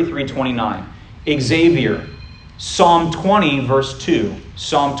Deuteronomy 33:29? Xavier, Psalm 20, verse 2.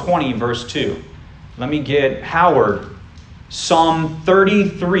 Psalm 20, verse 2. Let me get Howard, Psalm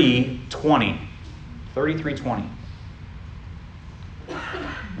 33:20. 33:20.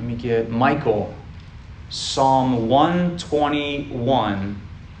 Let me get Michael, Psalm 121,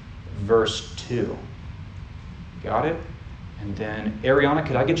 verse 2. Got it? And then, Ariana,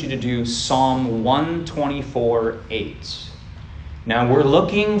 could I get you to do Psalm 124:8? Now, we're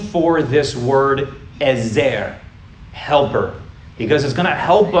looking for this word ezer, helper, because it's going to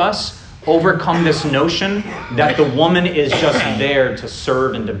help us overcome this notion that the woman is just there to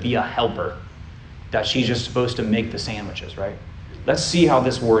serve and to be a helper, that she's just supposed to make the sandwiches, right? Let's see how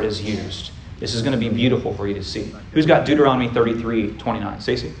this word is used. This is going to be beautiful for you to see. Who's got Deuteronomy 33:29?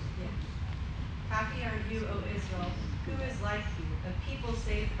 Stacey? Happy are you, O Israel, who is like you, a people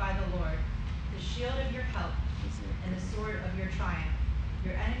saved by the Lord, the shield of your help and the sword of your triumph.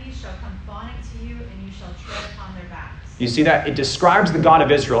 Your enemies shall come fawning to you, and you shall tread upon their backs. You see that? It describes the God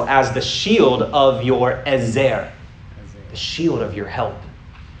of Israel as the shield of your ezer, the shield of your help.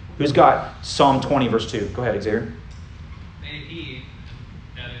 Who's got Psalm 20, verse 2? Go ahead, Xavier. May he,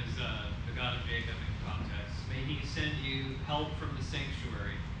 that is the God of Jacob in context, may he send you help from the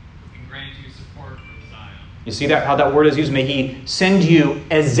sanctuary and grant you support from Zion. You see that? How that word is used? May he send you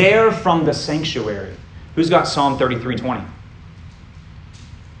ezer from the sanctuary. Who's got Psalm 33:20?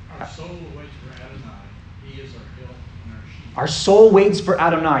 Our soul waits for Adonai. He is our help and our shield. Our soul waits for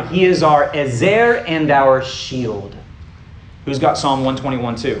Adonai. He is our ezer and our shield. Who's got Psalm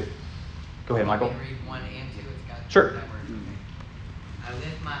 121:2? Go ahead, Michael. Can you read 1 and 2? It's got Sure. that word. I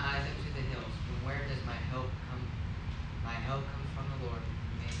lift my eyes up to the hills. From where does my help come? My help comes from the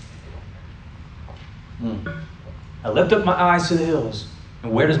Lord. I lift up my eyes to the hills.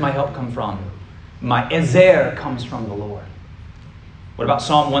 And where does my help come from? My ezer comes from the Lord. What about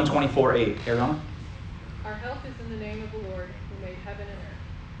Psalm 124:8? Ariana? Our help is in the name of the Lord who made heaven and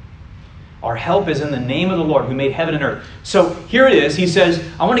earth. Our help is in the name of the Lord who made heaven and earth. So here it is. He says,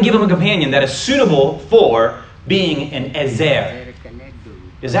 I want to give him a companion that is suitable for being an ezer.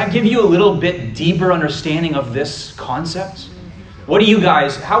 Does that give you a little bit deeper understanding of this concept? What do you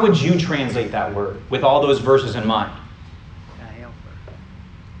guys, how would you translate that word with all those verses in mind?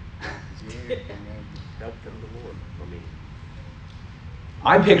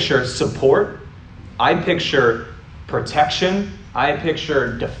 I picture support. I picture protection. I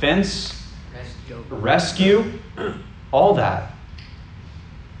picture defense, rescue, all that.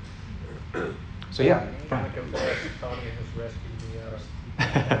 So yeah.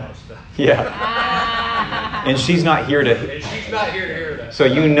 Yeah. And she's not here to hear that. So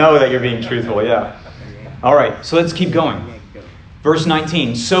you know that you're being truthful, yeah. All right, so let's keep going. Verse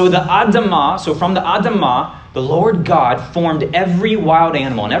 19. So from the Adamah, the Lord God formed every wild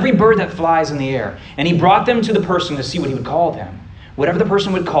animal and every bird that flies in the air. And he brought them to the person to see what he would call them. Whatever the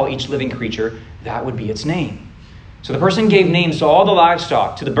person would call each living creature, that would be its name. So the person gave names to all the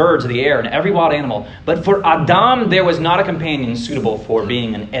livestock, to the birds of the air, and every wild animal. But for Adam, there was not a companion suitable for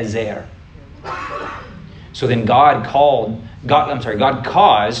being an ezer. So then God caused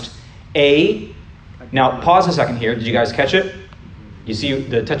a... Now, pause a second here. Did you guys catch it? You see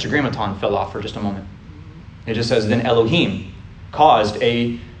the tetragrammaton fell off for just a moment. It just says, then Elohim caused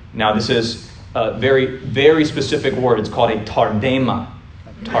a... Now, this is a very, very specific word. It's called a tardema.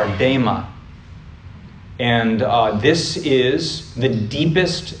 Tardema. And this is the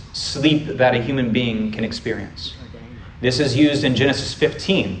deepest sleep that a human being can experience. This is used in Genesis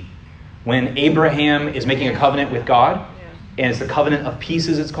 15. When Abraham is making a covenant with God, and it's the covenant of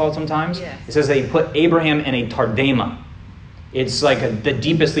pieces, it's called sometimes. Yes. It says they put Abraham in a tardema. It's like the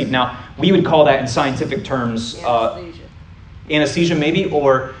deepest sleep. Now, we would call that in scientific terms anesthesia maybe,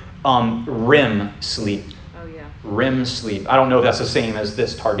 or REM sleep. Oh, yeah. REM sleep. I don't know if that's the same as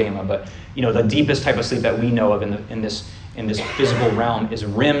this tardema, but the deepest type of sleep that we know of in this physical realm is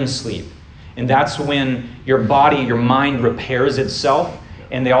REM sleep. And that's when your body, your mind repairs itself.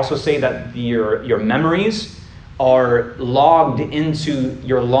 And they also say that your memories are logged into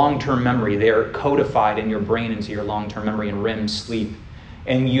your long-term memory. They are codified in your brain into your long-term memory in REM sleep.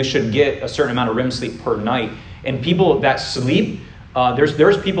 And you should get a certain amount of REM sleep per night. And people that sleep,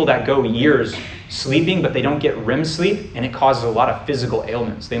 there's people that go years sleeping, but they don't get REM sleep, and it causes a lot of physical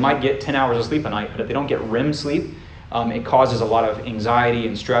ailments. They might get 10 hours of sleep a night, but if they don't get REM sleep, it causes a lot of anxiety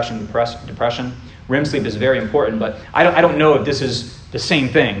and stress and depression. REM sleep is very important, but I don't know if this is the same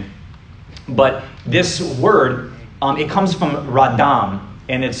thing. But this word, it comes from radam,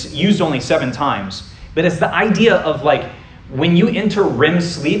 and it's used only 7 times. But it's the idea of like, when you enter REM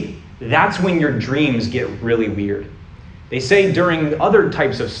sleep, that's when your dreams get really weird. They say during other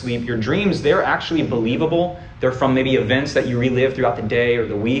types of sleep, your dreams, they're actually believable. They're from maybe events that you relive throughout the day or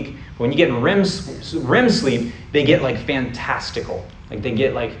the week. But when you get in REM sleep, they get like fantastical. Like they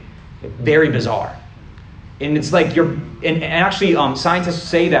get like very bizarre. And it's like and actually scientists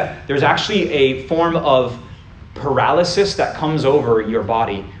say that there's actually a form of paralysis that comes over your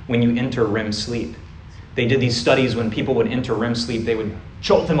body when you enter REM sleep. They did these studies when people would enter REM sleep, they would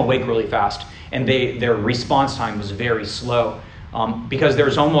jolt them awake really fast, and their response time was very slow because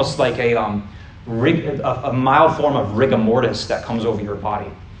there's almost like a mild form of rigor mortis that comes over your body.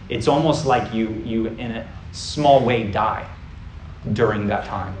 It's almost like you in a small way die during that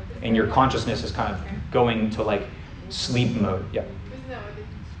time, and your consciousness is kind of going to like sleep mode. Yeah. Isn't that what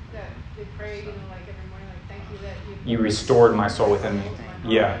they pray, like every morning, like thank you that you restored my soul within me.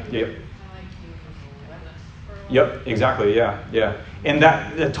 Yeah. Yep, exactly, yeah. And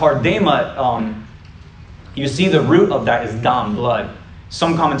that the tardema, you see the root of that is dam, blood.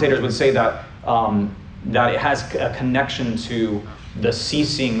 Some commentators would say that that it has a connection to the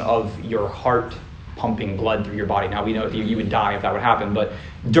ceasing of your heart pumping blood through your body. Now we know you would die if that would happen, but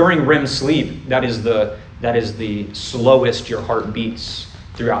during REM sleep, that is the slowest your heart beats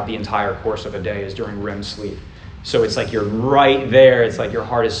throughout the entire course of a day is during REM sleep. So it's like you're right there. It's like your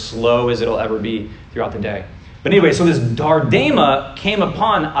heart is slow as it'll ever be throughout the day. But anyway, so this tardema came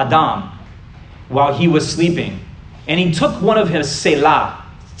upon Adam while he was sleeping. And he took one of his selah,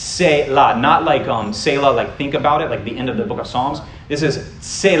 not like selah, like think about it, like the end of the book of Psalms. This is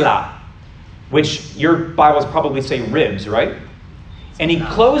selah, which your Bibles probably say ribs, right? And he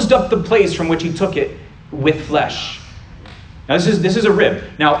closed up the place from which he took it with flesh. Now this is a rib.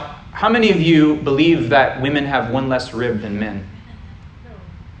 Now, how many of you believe that women have one less rib than men?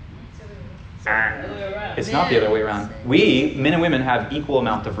 It's not the other way around. We, men and women, have equal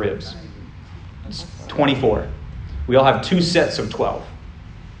amount of ribs. It's 24. We all have 2 sets of 12.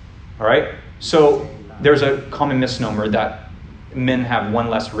 All right? So there's a common misnomer that men have one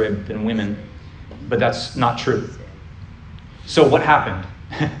less rib than women, but that's not true. So what happened?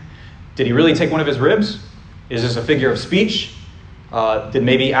 Did he really take one of his ribs? Is this a figure of speech? Did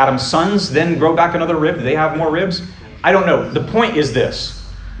maybe Adam's sons then grow back another rib? Do they have more ribs? I don't know. The point is this.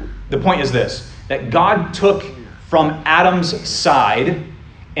 That God took from Adam's side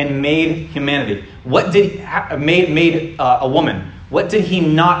and made humanity. What did he made a woman? What did he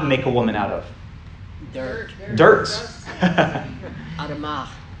not make a woman out of? Dirt.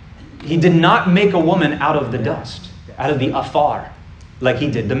 He did not make a woman out of the dust, out of the afar, like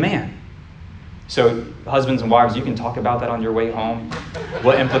he did the man. So husbands and wives, you can talk about that on your way home,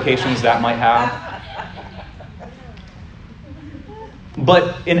 what implications that might have.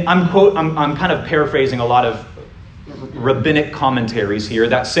 But I'm kind of paraphrasing a lot of rabbinic commentaries here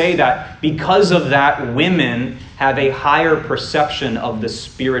that say that because of that, women have a higher perception of the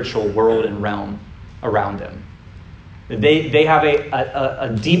spiritual world and realm around them. They have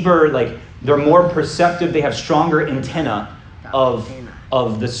a deeper, like, they're more perceptive, they have stronger antenna of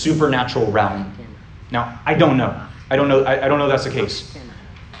the supernatural realm. Now, I don't know if that's the case.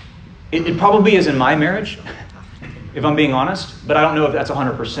 It probably is in my marriage, if I'm being honest, but I don't know if that's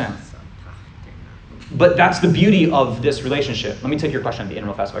 100%. But that's the beauty of this relationship. Let me take your question at the end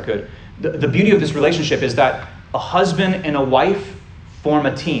real fast if I could. The beauty of this relationship is that a husband and a wife form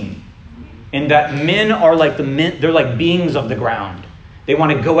a team. And that men are like they're like beings of the ground. They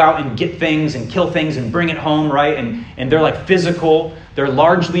want to go out and get things and kill things and bring it home, right? And they're like physical. They're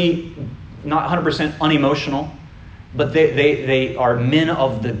largely not 100% unemotional, but they are men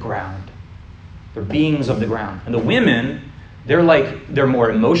of the ground. They're beings of the ground. And the women, They're more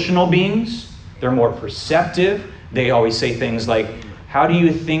emotional beings. They're more perceptive. They always say things like, how do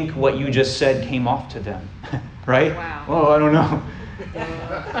you think what you just said came off to them? Right? Wow. Well, I don't know.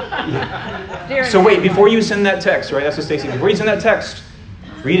 So wait, before you send that text, right? That's what Stacy, before you send that text,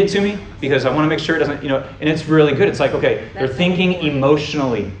 read it to me, because I want to make sure it doesn't, and it's really good. It's like, okay, they're thinking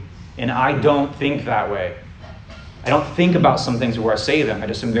emotionally, and I don't think that way. I don't think about some things before I say them. I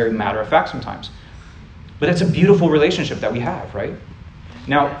just am very matter of fact sometimes. But it's a beautiful relationship that we have, right?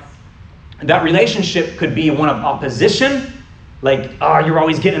 Now, that relationship could be one of opposition, like, you're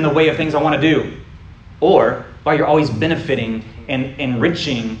always getting in the way of things I want to do. Or, you're always benefiting and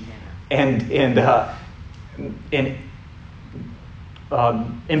enriching and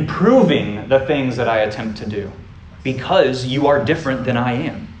improving the things that I attempt to do, because you are different than I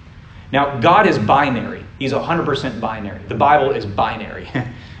am. Now, God is binary. He's 100% binary. The Bible is binary.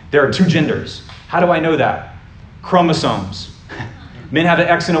 There are two genders. How do I know that? Chromosomes. Men have an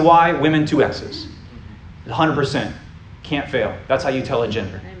X and a Y, women 2 X's. 100%. Can't fail. That's how you tell a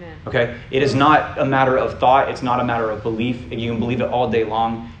gender. Amen. Okay? It is not a matter of thought. It's not a matter of belief. You can believe it all day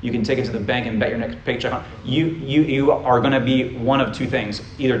long. You can take it to the bank and bet your next paycheck on it. You are going to be one of two things.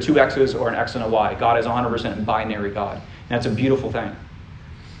 Either 2 X's or an X and a Y. God is 100% binary God. And that's a beautiful thing.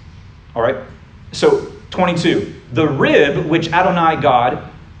 All right? So, 22. The rib which Adonai God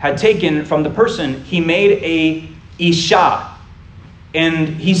had taken from the person, he made a Isha. And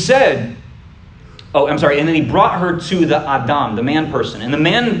he said, and then he brought her to the Adam, the man person. And the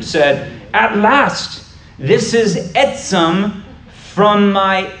man said, at last, this is etzem from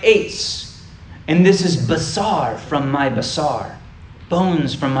my eitz. And this is basar from my basar.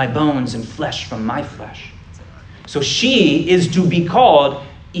 Bones from my bones and flesh from my flesh. So she is to be called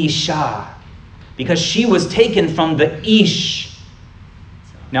Isha, because she was taken from the Ish.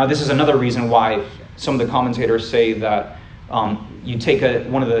 Now, this is another reason why some of the commentators say that you take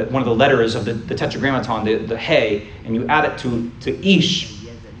one of the letters of the Tetragrammaton, the He, and you add it to Ish,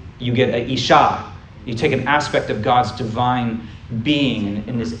 you get a Isha. You take an aspect of God's divine being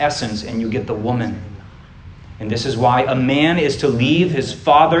in his essence, and you get the woman. And this is why a man is to leave his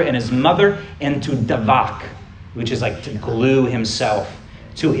father and his mother and to davak, which is like to glue himself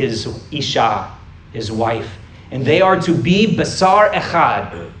to his Isha, his wife. And they are to be basar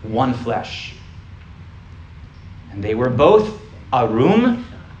echad, one flesh. And they were both arum,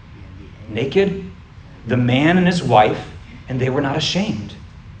 naked, the man and his wife, and they were not ashamed.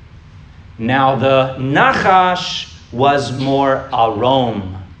 Now the Nachash was more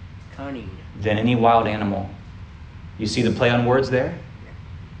arom than any wild animal. You see the play on words there?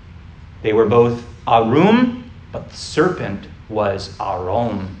 They were both arum, but the serpent was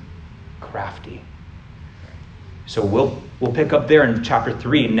arom, crafty. So we'll pick up there in chapter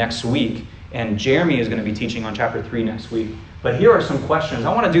 3 next week, and Jeremy is going to be teaching on chapter 3 next week. But here are some questions.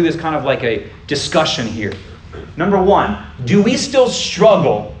 I want to do this kind of like a discussion here. Number 1, do we still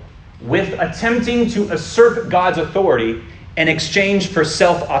struggle with attempting to usurp God's authority in exchange for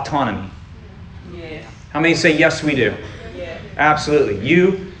self-autonomy? Yes. How many say yes, we do? Yes. Absolutely.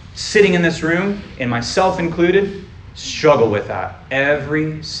 You sitting in this room, and myself included, struggle with that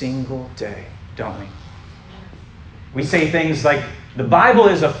every single day, don't we? We say things like, the Bible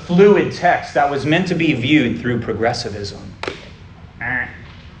is a fluid text that was meant to be viewed through progressivism.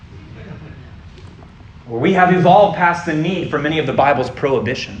 Or we have evolved past the need for many of the Bible's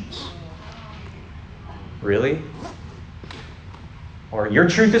prohibitions. Really? Or your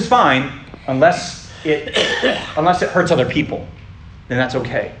truth is fine unless it hurts other people. Then that's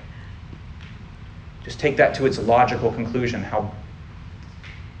okay. Just take that to its logical conclusion. How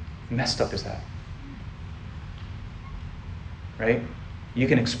messed up is that? Right? You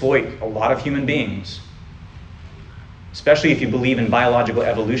can exploit a lot of human beings. Especially if you believe in biological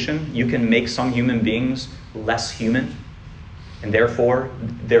evolution, you can make some human beings less human, and therefore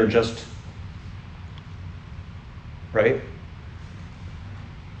they're just, right?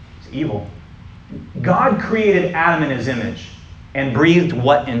 It's evil. God created Adam in his image and breathed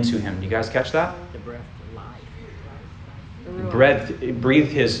what into him? Do you guys catch that? The breath of life.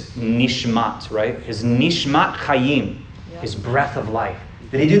 Breathed his nishmat, right? His nishmat chayim. His breath of life.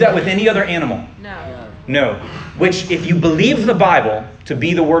 Did he do that with any other animal? No. Which, if you believe the Bible to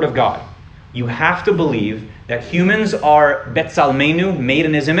be the Word of God, you have to believe that humans are Betzalmenu, made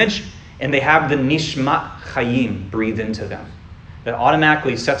in his image, and they have the Nishmat Chayim breathed into them. That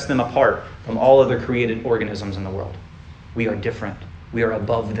automatically sets them apart from all other created organisms in the world. We are different. We are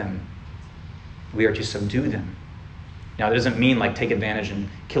above them. We are to subdue them. Now, that doesn't mean like take advantage and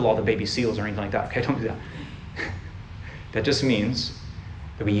kill all the baby seals or anything like that. Okay, don't do that. That just means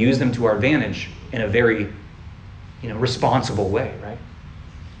that we use them to our advantage in a very responsible way, right?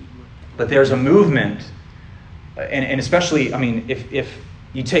 But there's a movement, and especially, if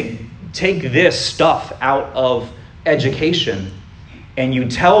you take this stuff out of education and you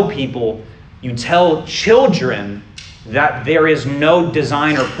tell children that there is no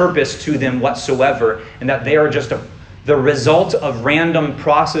design or purpose to them whatsoever, and that they are just the result of random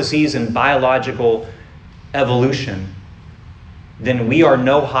processes and biological evolution, then we are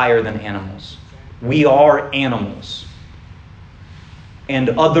no higher than animals. We are animals. And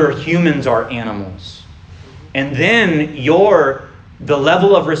other humans are animals. And then the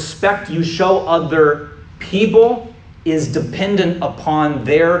level of respect you show other people is dependent upon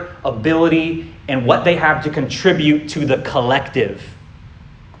their ability and what they have to contribute to the collective.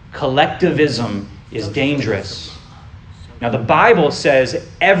 Collectivism is dangerous. Now, the Bible says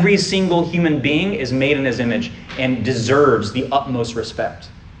every single human being is made in His image and deserves the utmost respect.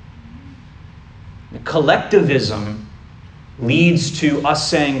 Collectivism leads to us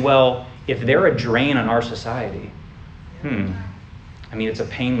saying, well, if they're a drain on our society, it's a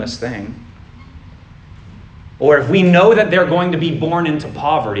painless thing. Or if we know that they're going to be born into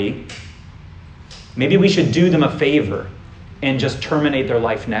poverty, maybe we should do them a favor and just terminate their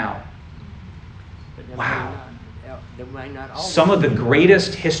life now. Wow. Some of the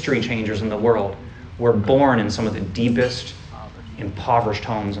greatest history changers in the world were born in some of the deepest, impoverished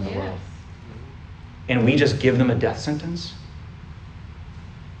homes in the world. And we just give them a death sentence?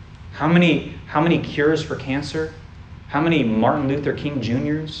 How many cures for cancer? How many Martin Luther King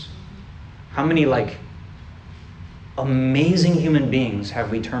Jr.'s? How many amazing human beings have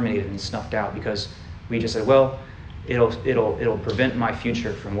we terminated and snuffed out because we just said, well, it'll prevent my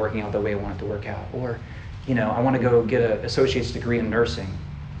future from working out the way I want it to work out, or I want to go get an associate's degree in nursing.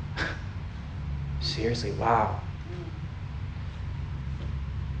 Seriously, wow.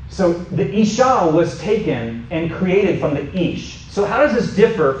 So the Isha was taken and created from the Ish. So how does this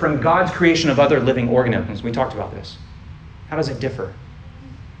differ from God's creation of other living organisms? We talked about this. How does it differ?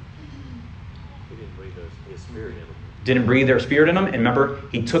 He didn't breathe his spirit in them. Didn't breathe their spirit in them. And remember,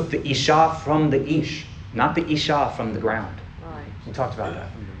 He took the Isha from the Ish, not the Isha from the ground. Right. We talked about that.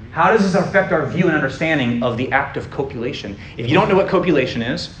 How does this affect our view and understanding of the act of copulation? If you don't know what copulation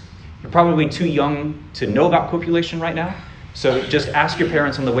is, you're probably too young to know about copulation right now. So just ask your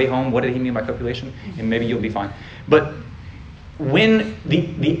parents on the way home, what did he mean by copulation? And maybe you'll be fine. But when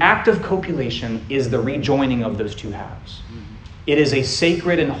the act of copulation is the rejoining of those two halves. It is a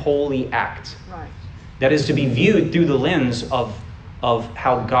sacred and holy act. Right. That is to be viewed through the lens of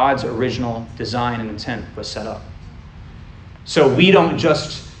how God's original design and intent was set up. So we don't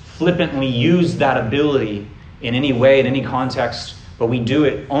just flippantly use that ability in any way, in any context, but we do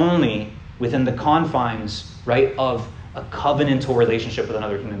it only within the confines, right, of a covenantal relationship with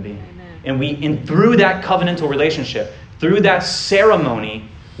another human being. Amen. And through that covenantal relationship, through that ceremony,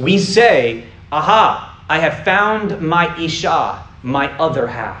 we say, aha, I have found my Isha, my other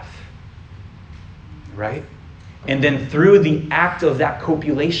half. Right? And then through the act of that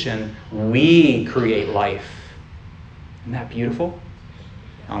copulation, we create life. Isn't that beautiful?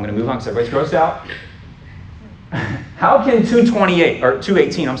 I'm going to move on because everybody's grossed out. How can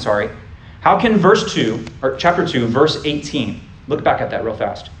 2:18, how can verse 2, or chapter 2, verse 18, look back at that real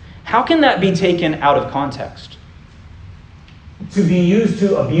fast. How can that be taken out of context? To be used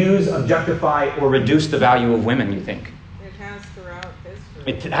to abuse, objectify, or reduce the value of women, you think? It has throughout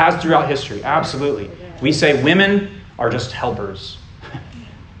history. It has throughout history, absolutely. We say women are just helpers.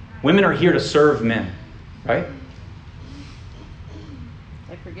 Women are here to serve men, right?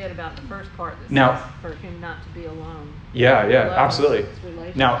 They forget about the first part that Now, says for him not to be alone. Yeah, absolutely.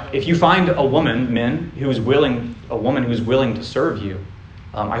 Now, if you find a woman who's willing to serve you,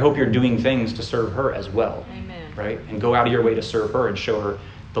 I hope you're doing things to serve her as well. Amen. Right? And go out of your way to serve her and show her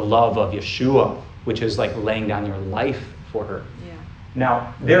the love of Yeshua, which is like laying down your life for her. Yeah.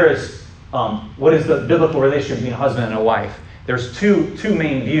 Now, there is, what is the biblical relationship between a husband and a wife? There's two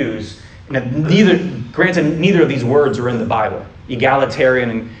main views. Neither of these words are in the Bible.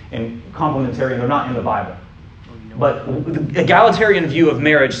 Egalitarian and complementarian, they're not in the Bible. But the egalitarian view of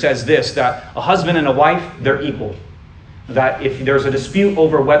marriage says this, that a husband and a wife, they're equal. That if there's a dispute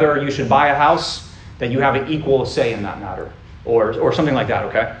over whether you should buy a house, that you have an equal say in that matter. Or something like that,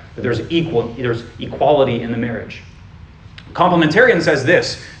 okay? That there's equality in the marriage. Complementarian says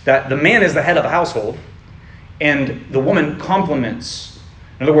this, that the man is the head of a household, and the woman complements.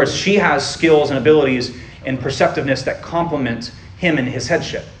 In other words, she has skills and abilities and perceptiveness that complement him in his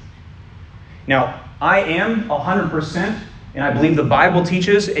headship. Now, I am 100%, and I believe the Bible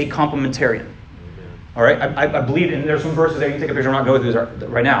teaches, a complementarian. All right? I believe, and there's some verses there, you can take a picture, I'm not going through this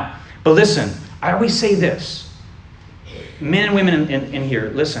right now. But listen, I always say this. Men and women in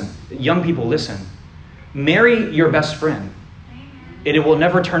here, listen. Young people, listen. Marry your best friend. It will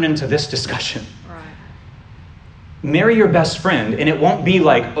never turn into this discussion. Right. Marry your best friend, and it won't be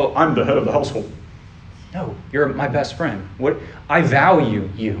like, oh, I'm the head of the household. No, you're my best friend. I value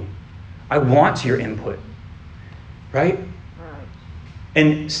you. I want your input. Right? Right.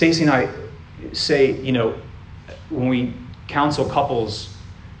 And Stacy and I say, when we counsel couples,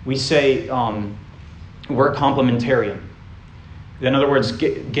 we say we're complementarian. In other words,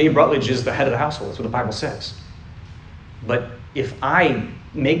 Gabe Rutledge is the head of the household. That's what the Bible says. But if I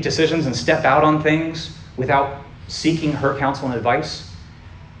make decisions and step out on things without seeking her counsel and advice,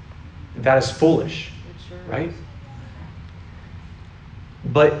 that is foolish, Sure right? is.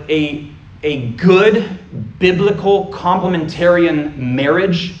 But a good biblical complementarian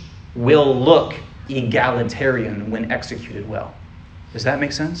marriage will look egalitarian when executed well. Does that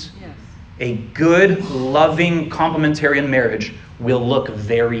make sense? Yes. A good, loving, complementarian marriage will look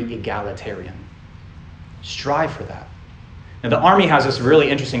very egalitarian. Strive for that. Now, the Army has this really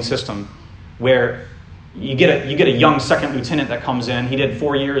interesting system where you get a young second lieutenant that comes in. He did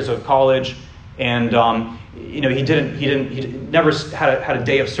 4 years of college, and he never had a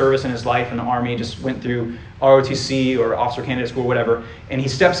day of service in his life in the Army. Just went through ROTC or Officer Candidate School, whatever. And he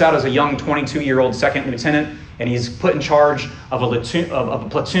steps out as a young 22-year-old second lieutenant, and he's put in charge of a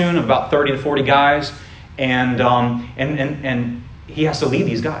platoon of about 30 to 40 guys, and he has to lead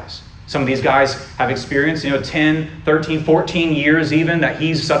these guys. Some of these guys have experience, 10, 13, 14 years even that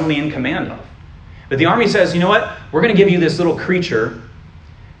he's suddenly in command of. But the Army says, you know what? We're going to give you this little creature.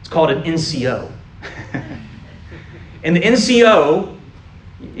 It's called an NCO. And the NCO,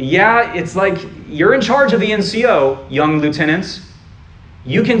 it's like you're in charge of the NCO, young lieutenants.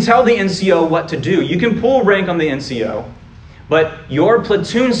 You can tell the NCO what to do. You can pull rank on the NCO. But your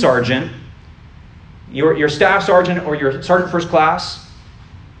platoon sergeant, your staff sergeant or your sergeant first class,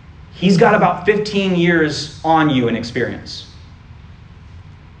 he's got about 15 years on you in experience.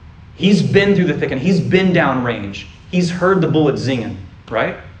 He's been through the thick and he's been downrange. He's heard the bullets zinging,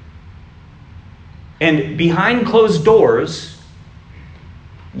 right? And behind closed doors,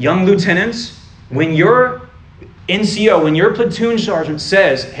 young lieutenants, when your NCO, when your platoon sergeant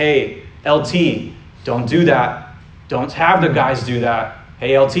says, hey, LT, don't do that. Don't have the guys do that.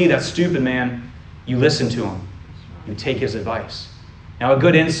 Hey, LT, that's stupid, man. You listen to him. You take his advice. Now, a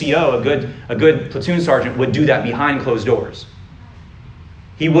good NCO, a good platoon sergeant would do that behind closed doors.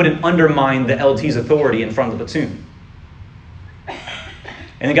 He wouldn't undermine the LT's authority in front of the platoon.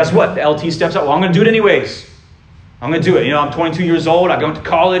 And then guess what? The LT steps up. Well, I'm going to do it anyways. I'm going to do it. I'm 22 years old. I went to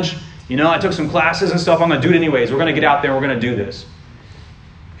college. I took some classes and stuff. I'm going to do it anyways. We're going to get out there and we're going to do this.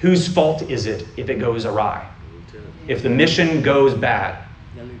 Whose fault is it if it goes awry? If the mission goes bad,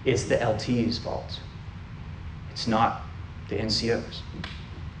 it's the LT's fault. It's not the NCO's.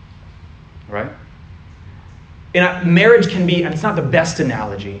 Right? And marriage can be, and it's not the best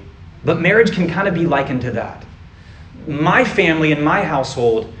analogy, but marriage can kind of be likened to that. My family and my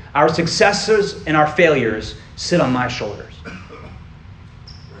household, our successes and our failures sit on my shoulders.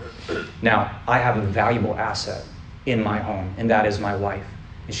 Now, I have a valuable asset in my home, and that is my wife.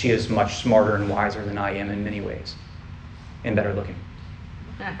 And she is much smarter and wiser than I am in many ways, and better looking.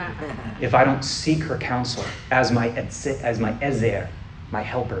 If I don't seek her counsel as my ezer, my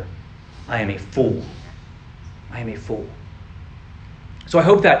helper, I am a fool. I am a fool. So I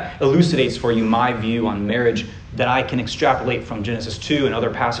hope that elucidates for you my view on marriage that I can extrapolate from Genesis 2 and other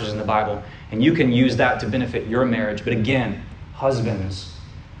passages in the Bible, and you can use that to benefit your marriage. But again, husbands,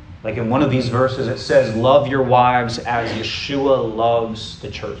 like in one of these verses, it says, love your wives as Yeshua loves the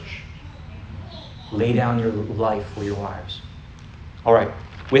church. Lay down your life for your wives. All right,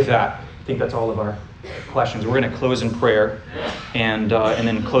 with that, I think that's all of our questions. We're going to close in prayer and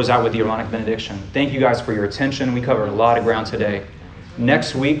then close out with the Aaronic benediction. Thank you guys for your attention. We covered a lot of ground today.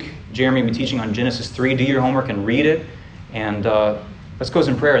 Next week, Jeremy will be teaching on Genesis 3. Do your homework and read it. And let's close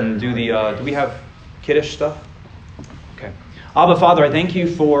in prayer and do do we have kiddush stuff? Okay. Abba, Father, I thank you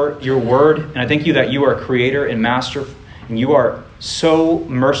for your word. And I thank you that you are creator and master. And you are so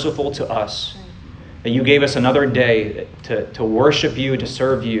merciful to us. That you gave us another day to worship you, to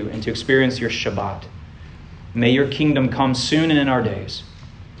serve you, and to experience your Shabbat. May your kingdom come soon and in our days.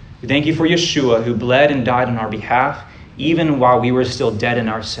 We thank you for Yeshua, who bled and died on our behalf, even while we were still dead in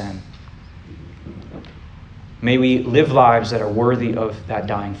our sin. May we live lives that are worthy of that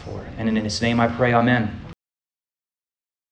dying for. And in his name I pray, amen.